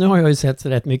faktiskt, nu har jag ju sett så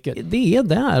rätt mycket. Det är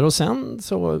där och sen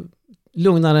så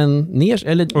lugnar den ner.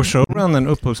 Eller... Och showrunnen,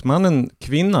 upphovsmannen,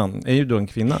 kvinnan, är ju då en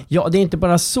kvinna. Ja, det är inte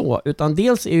bara så, utan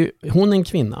dels är ju hon en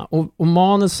kvinna. Och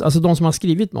manus, alltså de som har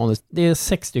skrivit manus, det är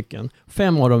 6 stycken.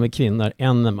 5 av dem är kvinnor, 1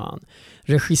 är man.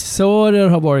 Regissörer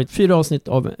har varit 4 avsnitt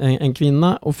av en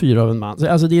kvinna och 4 av en man. Så,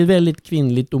 alltså det är väldigt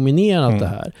kvinnligt dominerat det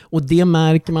här. Och det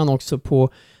märker man också på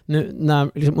nu,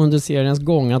 när, liksom under seriens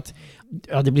gång att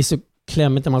det blir så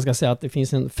klämmigt när man ska säga att det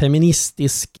finns en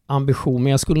feministisk ambition,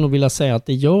 men jag skulle nog vilja säga att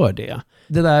det gör det.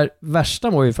 Det där värsta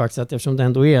var ju faktiskt att eftersom det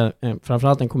ändå är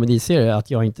framförallt en komediserie,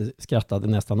 att jag inte skrattade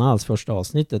nästan alls första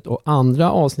avsnittet, och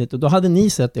andra avsnittet, då hade ni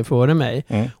sett det före mig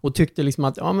och tyckte liksom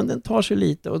att men den tar sig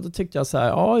lite, och då tyckte jag så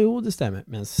här, det stämmer,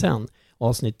 men sen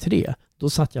avsnitt 3, då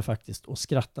satt jag faktiskt och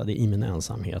skrattade i min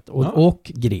ensamhet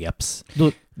och greps.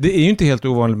 Det är ju inte helt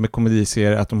ovanligt med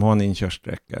komediserier att de har en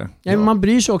inkörsträcka. Ja, men man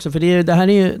bryr sig också, för det här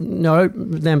är ju, jag har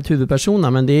nämnt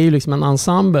huvudpersonerna, men det är ju liksom en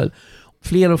ensemble.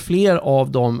 Fler och fler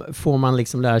av dem får man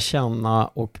liksom lära känna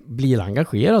och blir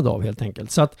engagerad av helt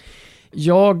enkelt. Så att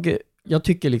jag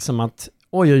tycker liksom att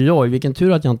oj, vilken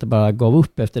tur att jag inte bara gav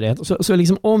upp efter det. Så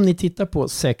liksom om ni tittar på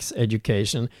Sex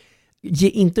Education, ge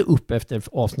inte upp efter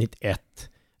avsnitt 1.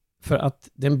 För att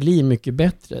den blir mycket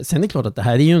bättre. Sen är det klart att det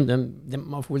här är ju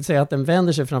man får väl säga att den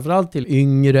vänder sig framförallt till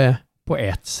yngre på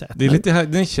ett sätt. Det är lite,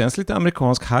 den känns lite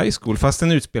amerikansk high school, fast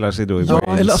den utspelar sig då i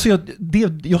Wales.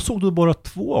 Jag såg då bara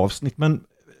 2 avsnitt, men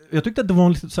jag tyckte att det var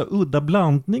en lite så här udda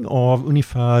blandning av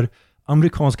ungefär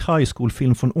amerikansk high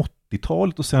school-film från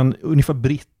 80-talet och sen ungefär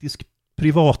brittisk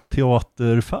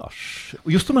privatteaterfars.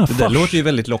 Och just de här det låter ju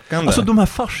väldigt lockande. Alltså de här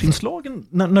farsinslagen,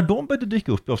 när de började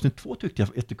dyka upp i avsnitt 2 tyckte jag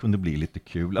att det kunde bli lite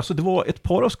kul. Alltså det var ett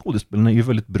par av skådespelarna är ju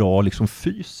väldigt bra liksom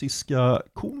fysiska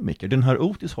komiker. Den här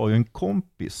Otis har ju en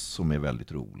kompis som är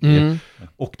väldigt rolig.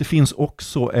 Och det finns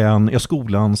också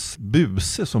skolans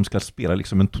buse som ska spela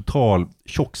liksom en total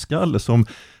tjockskalle som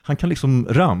han kan liksom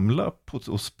ramla på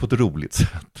ett roligt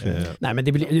sätt. Nej, men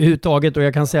det blir överhuvudtaget, och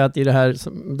jag kan säga att i det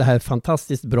här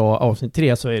fantastiskt bra avsnitt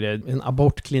 3 så är det en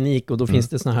abortklinik, och då finns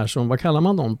det såna här som, vad kallar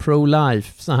man dem?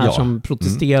 Pro-life, såna här som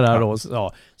protesterar och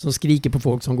som skriker på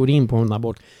folk som går in på en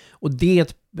abort. Och det är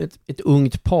ett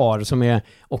ungt par som är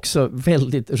också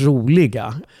väldigt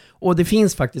roliga. Och det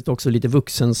finns faktiskt också lite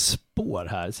vuxenspår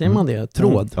här. Säger man det?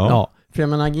 Tråd? Ja. För jag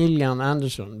menar Gillian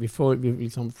Anderson, vi får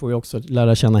ju också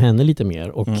lära känna henne lite mer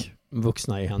och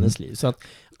vuxna i hennes liv. Så att,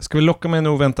 ska vi locka med en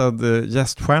oväntad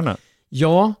gäststjärna?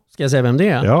 Ja, ska jag säga vem det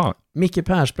är? Ja. Micke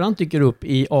Persbrandt dyker upp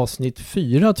i avsnitt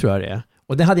 4 tror jag det är.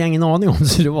 Och det hade jag ingen aning om,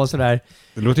 så det var sådär...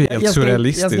 Det låter helt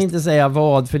surrealistiskt. Jag ska inte säga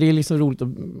vad, för det är liksom roligt att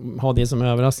ha det som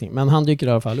överraskning. Men han dyker i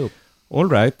alla fall upp. All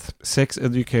right. Sex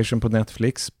Education på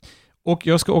Netflix. Och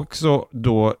jag ska också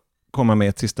då komma med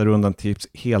ett sista rundan tips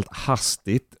helt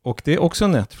hastigt. Och det är också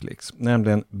Netflix,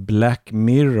 nämligen Black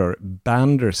Mirror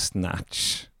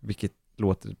Bandersnatch, vilket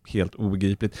låter helt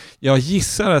obegripligt. Jag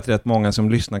gissar att rätt många som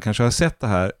lyssnar kanske har sett det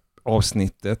här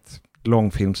avsnittet,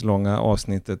 långfilmslånga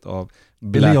avsnittet av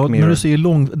Black Mirror. När du säger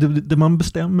lång, det man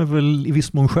bestämmer väl i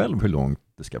viss mån själv hur långt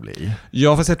det ska bli.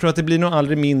 Ja, fast jag tror att det blir nog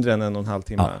aldrig mindre än 1,5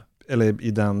 timme. Ja. Eller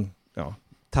i den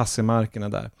tassemarkerna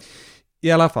där.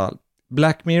 I alla fall,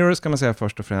 Black Mirror ska man säga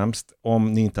först och främst.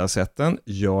 Om ni inte har sett den,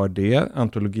 gör det.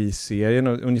 Antologiserien,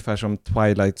 ungefär som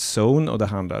Twilight Zone, och det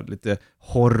handlar lite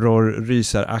horror,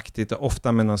 rysaraktigt och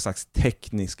ofta med någon slags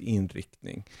teknisk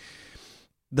inriktning.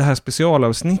 Det här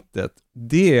specialavsnittet,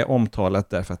 det är omtalat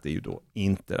därför att det är ju då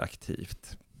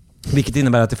interaktivt. Vilket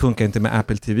innebär att det funkar inte med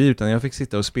Apple TV, utan jag fick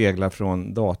sitta och spegla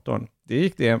från datorn. Det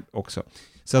gick det också.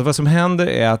 Så att vad som händer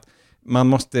är att man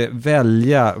måste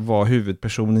välja vad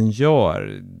huvudpersonen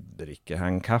gör. Dricker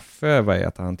han kaffe? Vad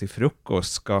äter han till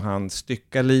frukost? Ska han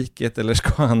stycka liket eller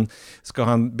ska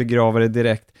han begrava det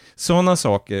direkt? Sådana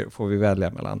saker får vi välja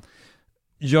mellan.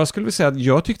 Jag skulle vilja säga att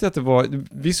jag tyckte att det var...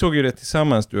 Vi såg ju det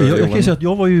tillsammans. Jag kan ju säga att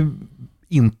jag var ju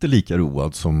inte lika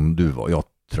road som du var. Jag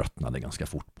tröttnade ganska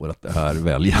fort på det här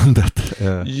väljandet.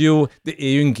 Jo, det är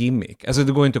ju en gimmick. Alltså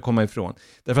det går inte att komma ifrån.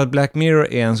 Därför att Black Mirror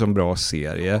är en sån bra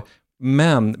serie.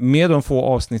 Men med de få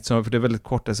avsnitt som, för det är väldigt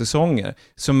korta säsonger,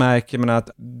 så märker man att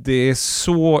det är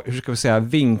så, hur ska vi säga,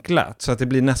 vinklat så att det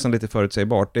blir nästan lite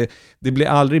förutsägbart. Det blir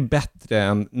aldrig bättre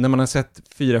än när man har sett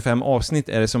 4-5 avsnitt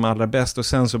är det som allra bäst, och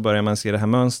sen så börjar man se det här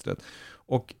mönstret.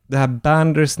 Och det här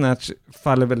Bandersnatch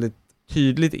faller väldigt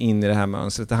tydligt in i det här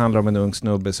mönstret. Det handlar om en ung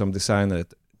snubbe som designar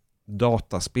ett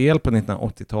dataspel på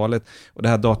 1980-talet, och det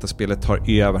här dataspelet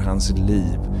tar över hans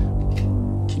liv.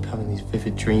 Keep having these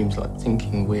vivid dreams, like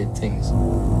thinking weird things.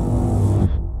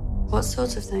 What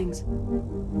sorts of things?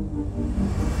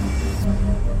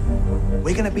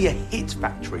 We're gonna be a hit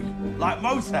factory, like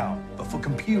Motown, but for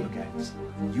computer games.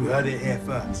 You heard it here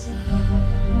first.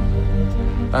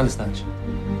 Bandersnatch.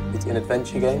 It's an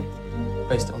adventure game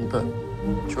based on the book.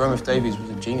 Jerome F. Davies was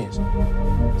a genius.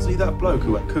 See that bloke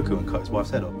who went cuckoo and cut his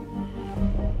wife's head off?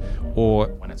 Och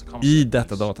i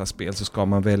detta dataspel så ska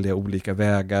man välja olika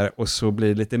vägar, och så blir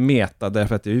det lite meta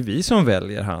därför att det är ju vi som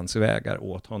väljer hans vägar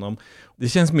åt honom. Det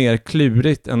känns mer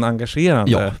klurigt än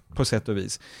engagerande på sätt och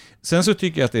vis. Sen så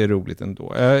tycker jag att det är roligt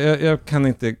ändå. Jag kan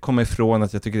inte komma ifrån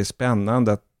att jag tycker det är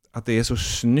spännande att det är så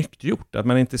snyggt gjort. Att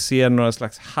man inte ser några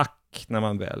slags hack när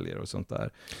man väljer och sånt där.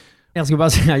 Jag ska bara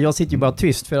säga, jag sitter ju bara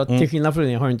tyst för att till skillnad från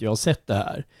det har inte jag sett det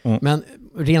här. Men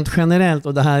rent generellt,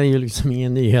 och det här är ju liksom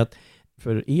ingen nyhet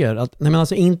för er, att nej, men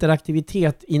alltså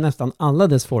interaktivitet i nästan alla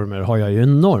dess former har jag ju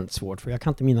enormt svårt för. Jag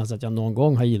kan inte minnas att jag någon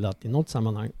gång har gillat i något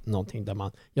sammanhang någonting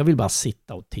där jag vill bara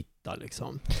sitta och titta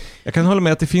liksom. Jag kan hålla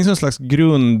med att det finns en slags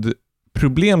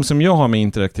grundproblem som jag har med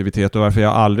interaktivitet, och varför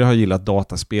jag aldrig har gillat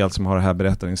dataspel som har det här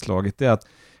berättarinslaget, det är att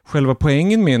själva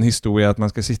poängen med en historia är att man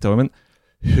ska sitta och, men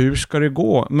hur ska det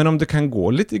gå? Men om det kan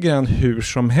gå lite grann hur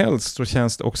som helst så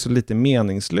känns det också lite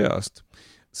meningslöst.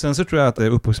 Sen så tror jag att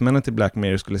upphovsmännen till Black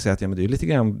Mirror skulle säga att men det är lite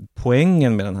grann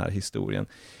poängen med den här historien.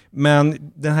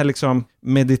 Men den här liksom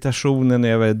meditationen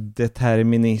över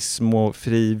determinism och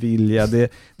fri vilja,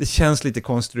 det känns lite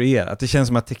konstruerat. Det känns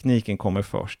som att tekniken kommer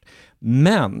först.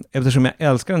 Men eftersom jag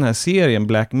älskar den här serien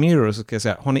Black Mirror, så ska jag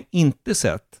säga, har ni inte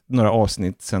sett några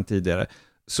avsnitt sedan tidigare,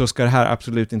 så ska det här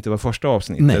absolut inte vara första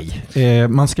avsnittet. Nej,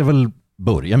 man ska väl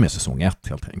börja med säsong 1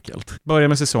 helt enkelt. Börja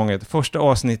med säsong 1. Första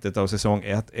avsnittet av säsong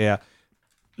 1 är,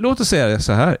 låt oss säga det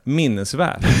så här,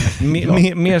 minnesvärd.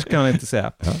 Mer ska man inte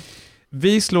säga. Ja.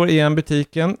 Vi slår igen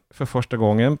butiken för första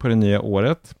gången på det nya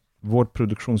året. Vårt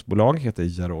produktionsbolag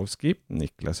heter Jarowski.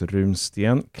 Niklas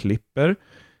Runsten klipper.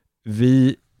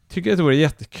 Vi tycker att det vore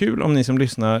jättekul om ni som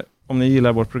lyssnar, om ni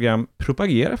gillar vårt program,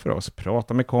 propagera för oss.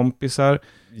 Prata med kompisar.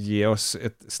 Ge oss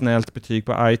ett snällt betyg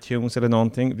på iTunes eller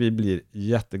någonting. Vi blir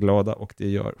jätteglada och det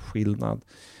gör skillnad.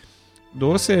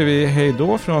 Då säger vi hej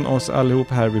då från oss allihop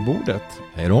här vid bordet.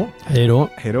 Hej då. Hej då.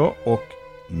 Hej då. Och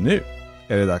nu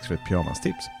är det dags för ett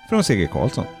pyjamastips från C.G.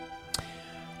 Karlsson.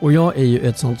 Och jag är ju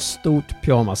ett sånt stort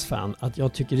pyjamasfan att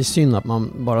jag tycker det är synd att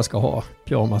man bara ska ha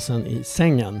pyjamasen i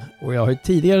sängen. Och jag har ju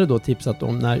tidigare då tipsat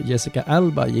om när Jessica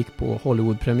Alba gick på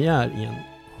Hollywood-premiär i en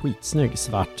skitsnygg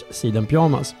svart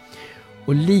sidenpyjamas.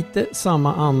 Och lite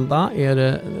samma anda är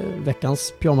det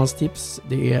veckans pyjamastips.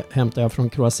 Det hämtar jag från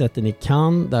Croisetten i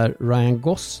Cannes, där Ryan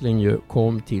Gosling ju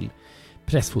kom till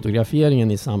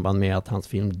pressfotograferingen i samband med att hans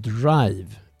film Drive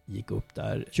gick upp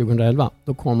där 2011.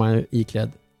 Då kom han ju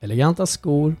iklädd eleganta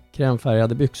skor,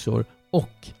 krämfärgade byxor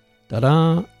och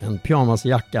en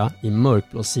pyjamasjacka i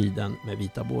mörkblå siden med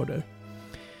vita border.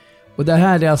 Och det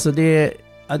här är alltså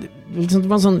Det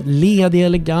var en sån ledig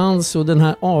elegans och den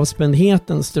här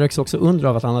avspändheten ströks också under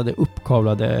av att han hade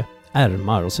uppkavlade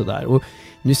ärmar och sådär. Och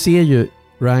nu ser ju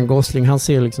Ryan Gosling, han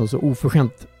ser liksom så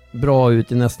oförskämt bra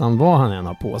ut i nästan vad han än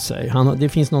har på sig. Det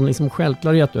finns någon liksom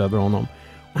självklarhet över honom.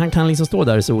 Han kan liksom stå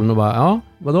där i solen och bara, ja,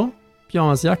 vadå?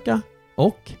 Pyjamasjacka?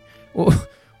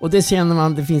 Och det känner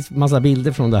man, det finns massa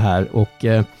bilder från det här och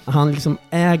han liksom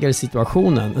äger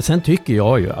situationen. Sen tycker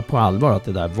jag ju på allvar att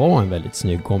det där var en väldigt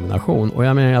snygg kombination. Och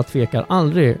jag menar, jag tvekar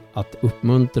aldrig att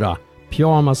uppmuntra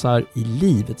pyjamasar i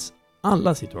livets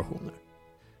alla situationer.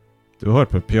 Du har hört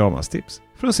på pyjamastips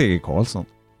från C.G. Karlsson.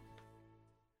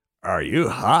 Are you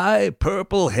high,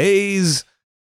 purple haze?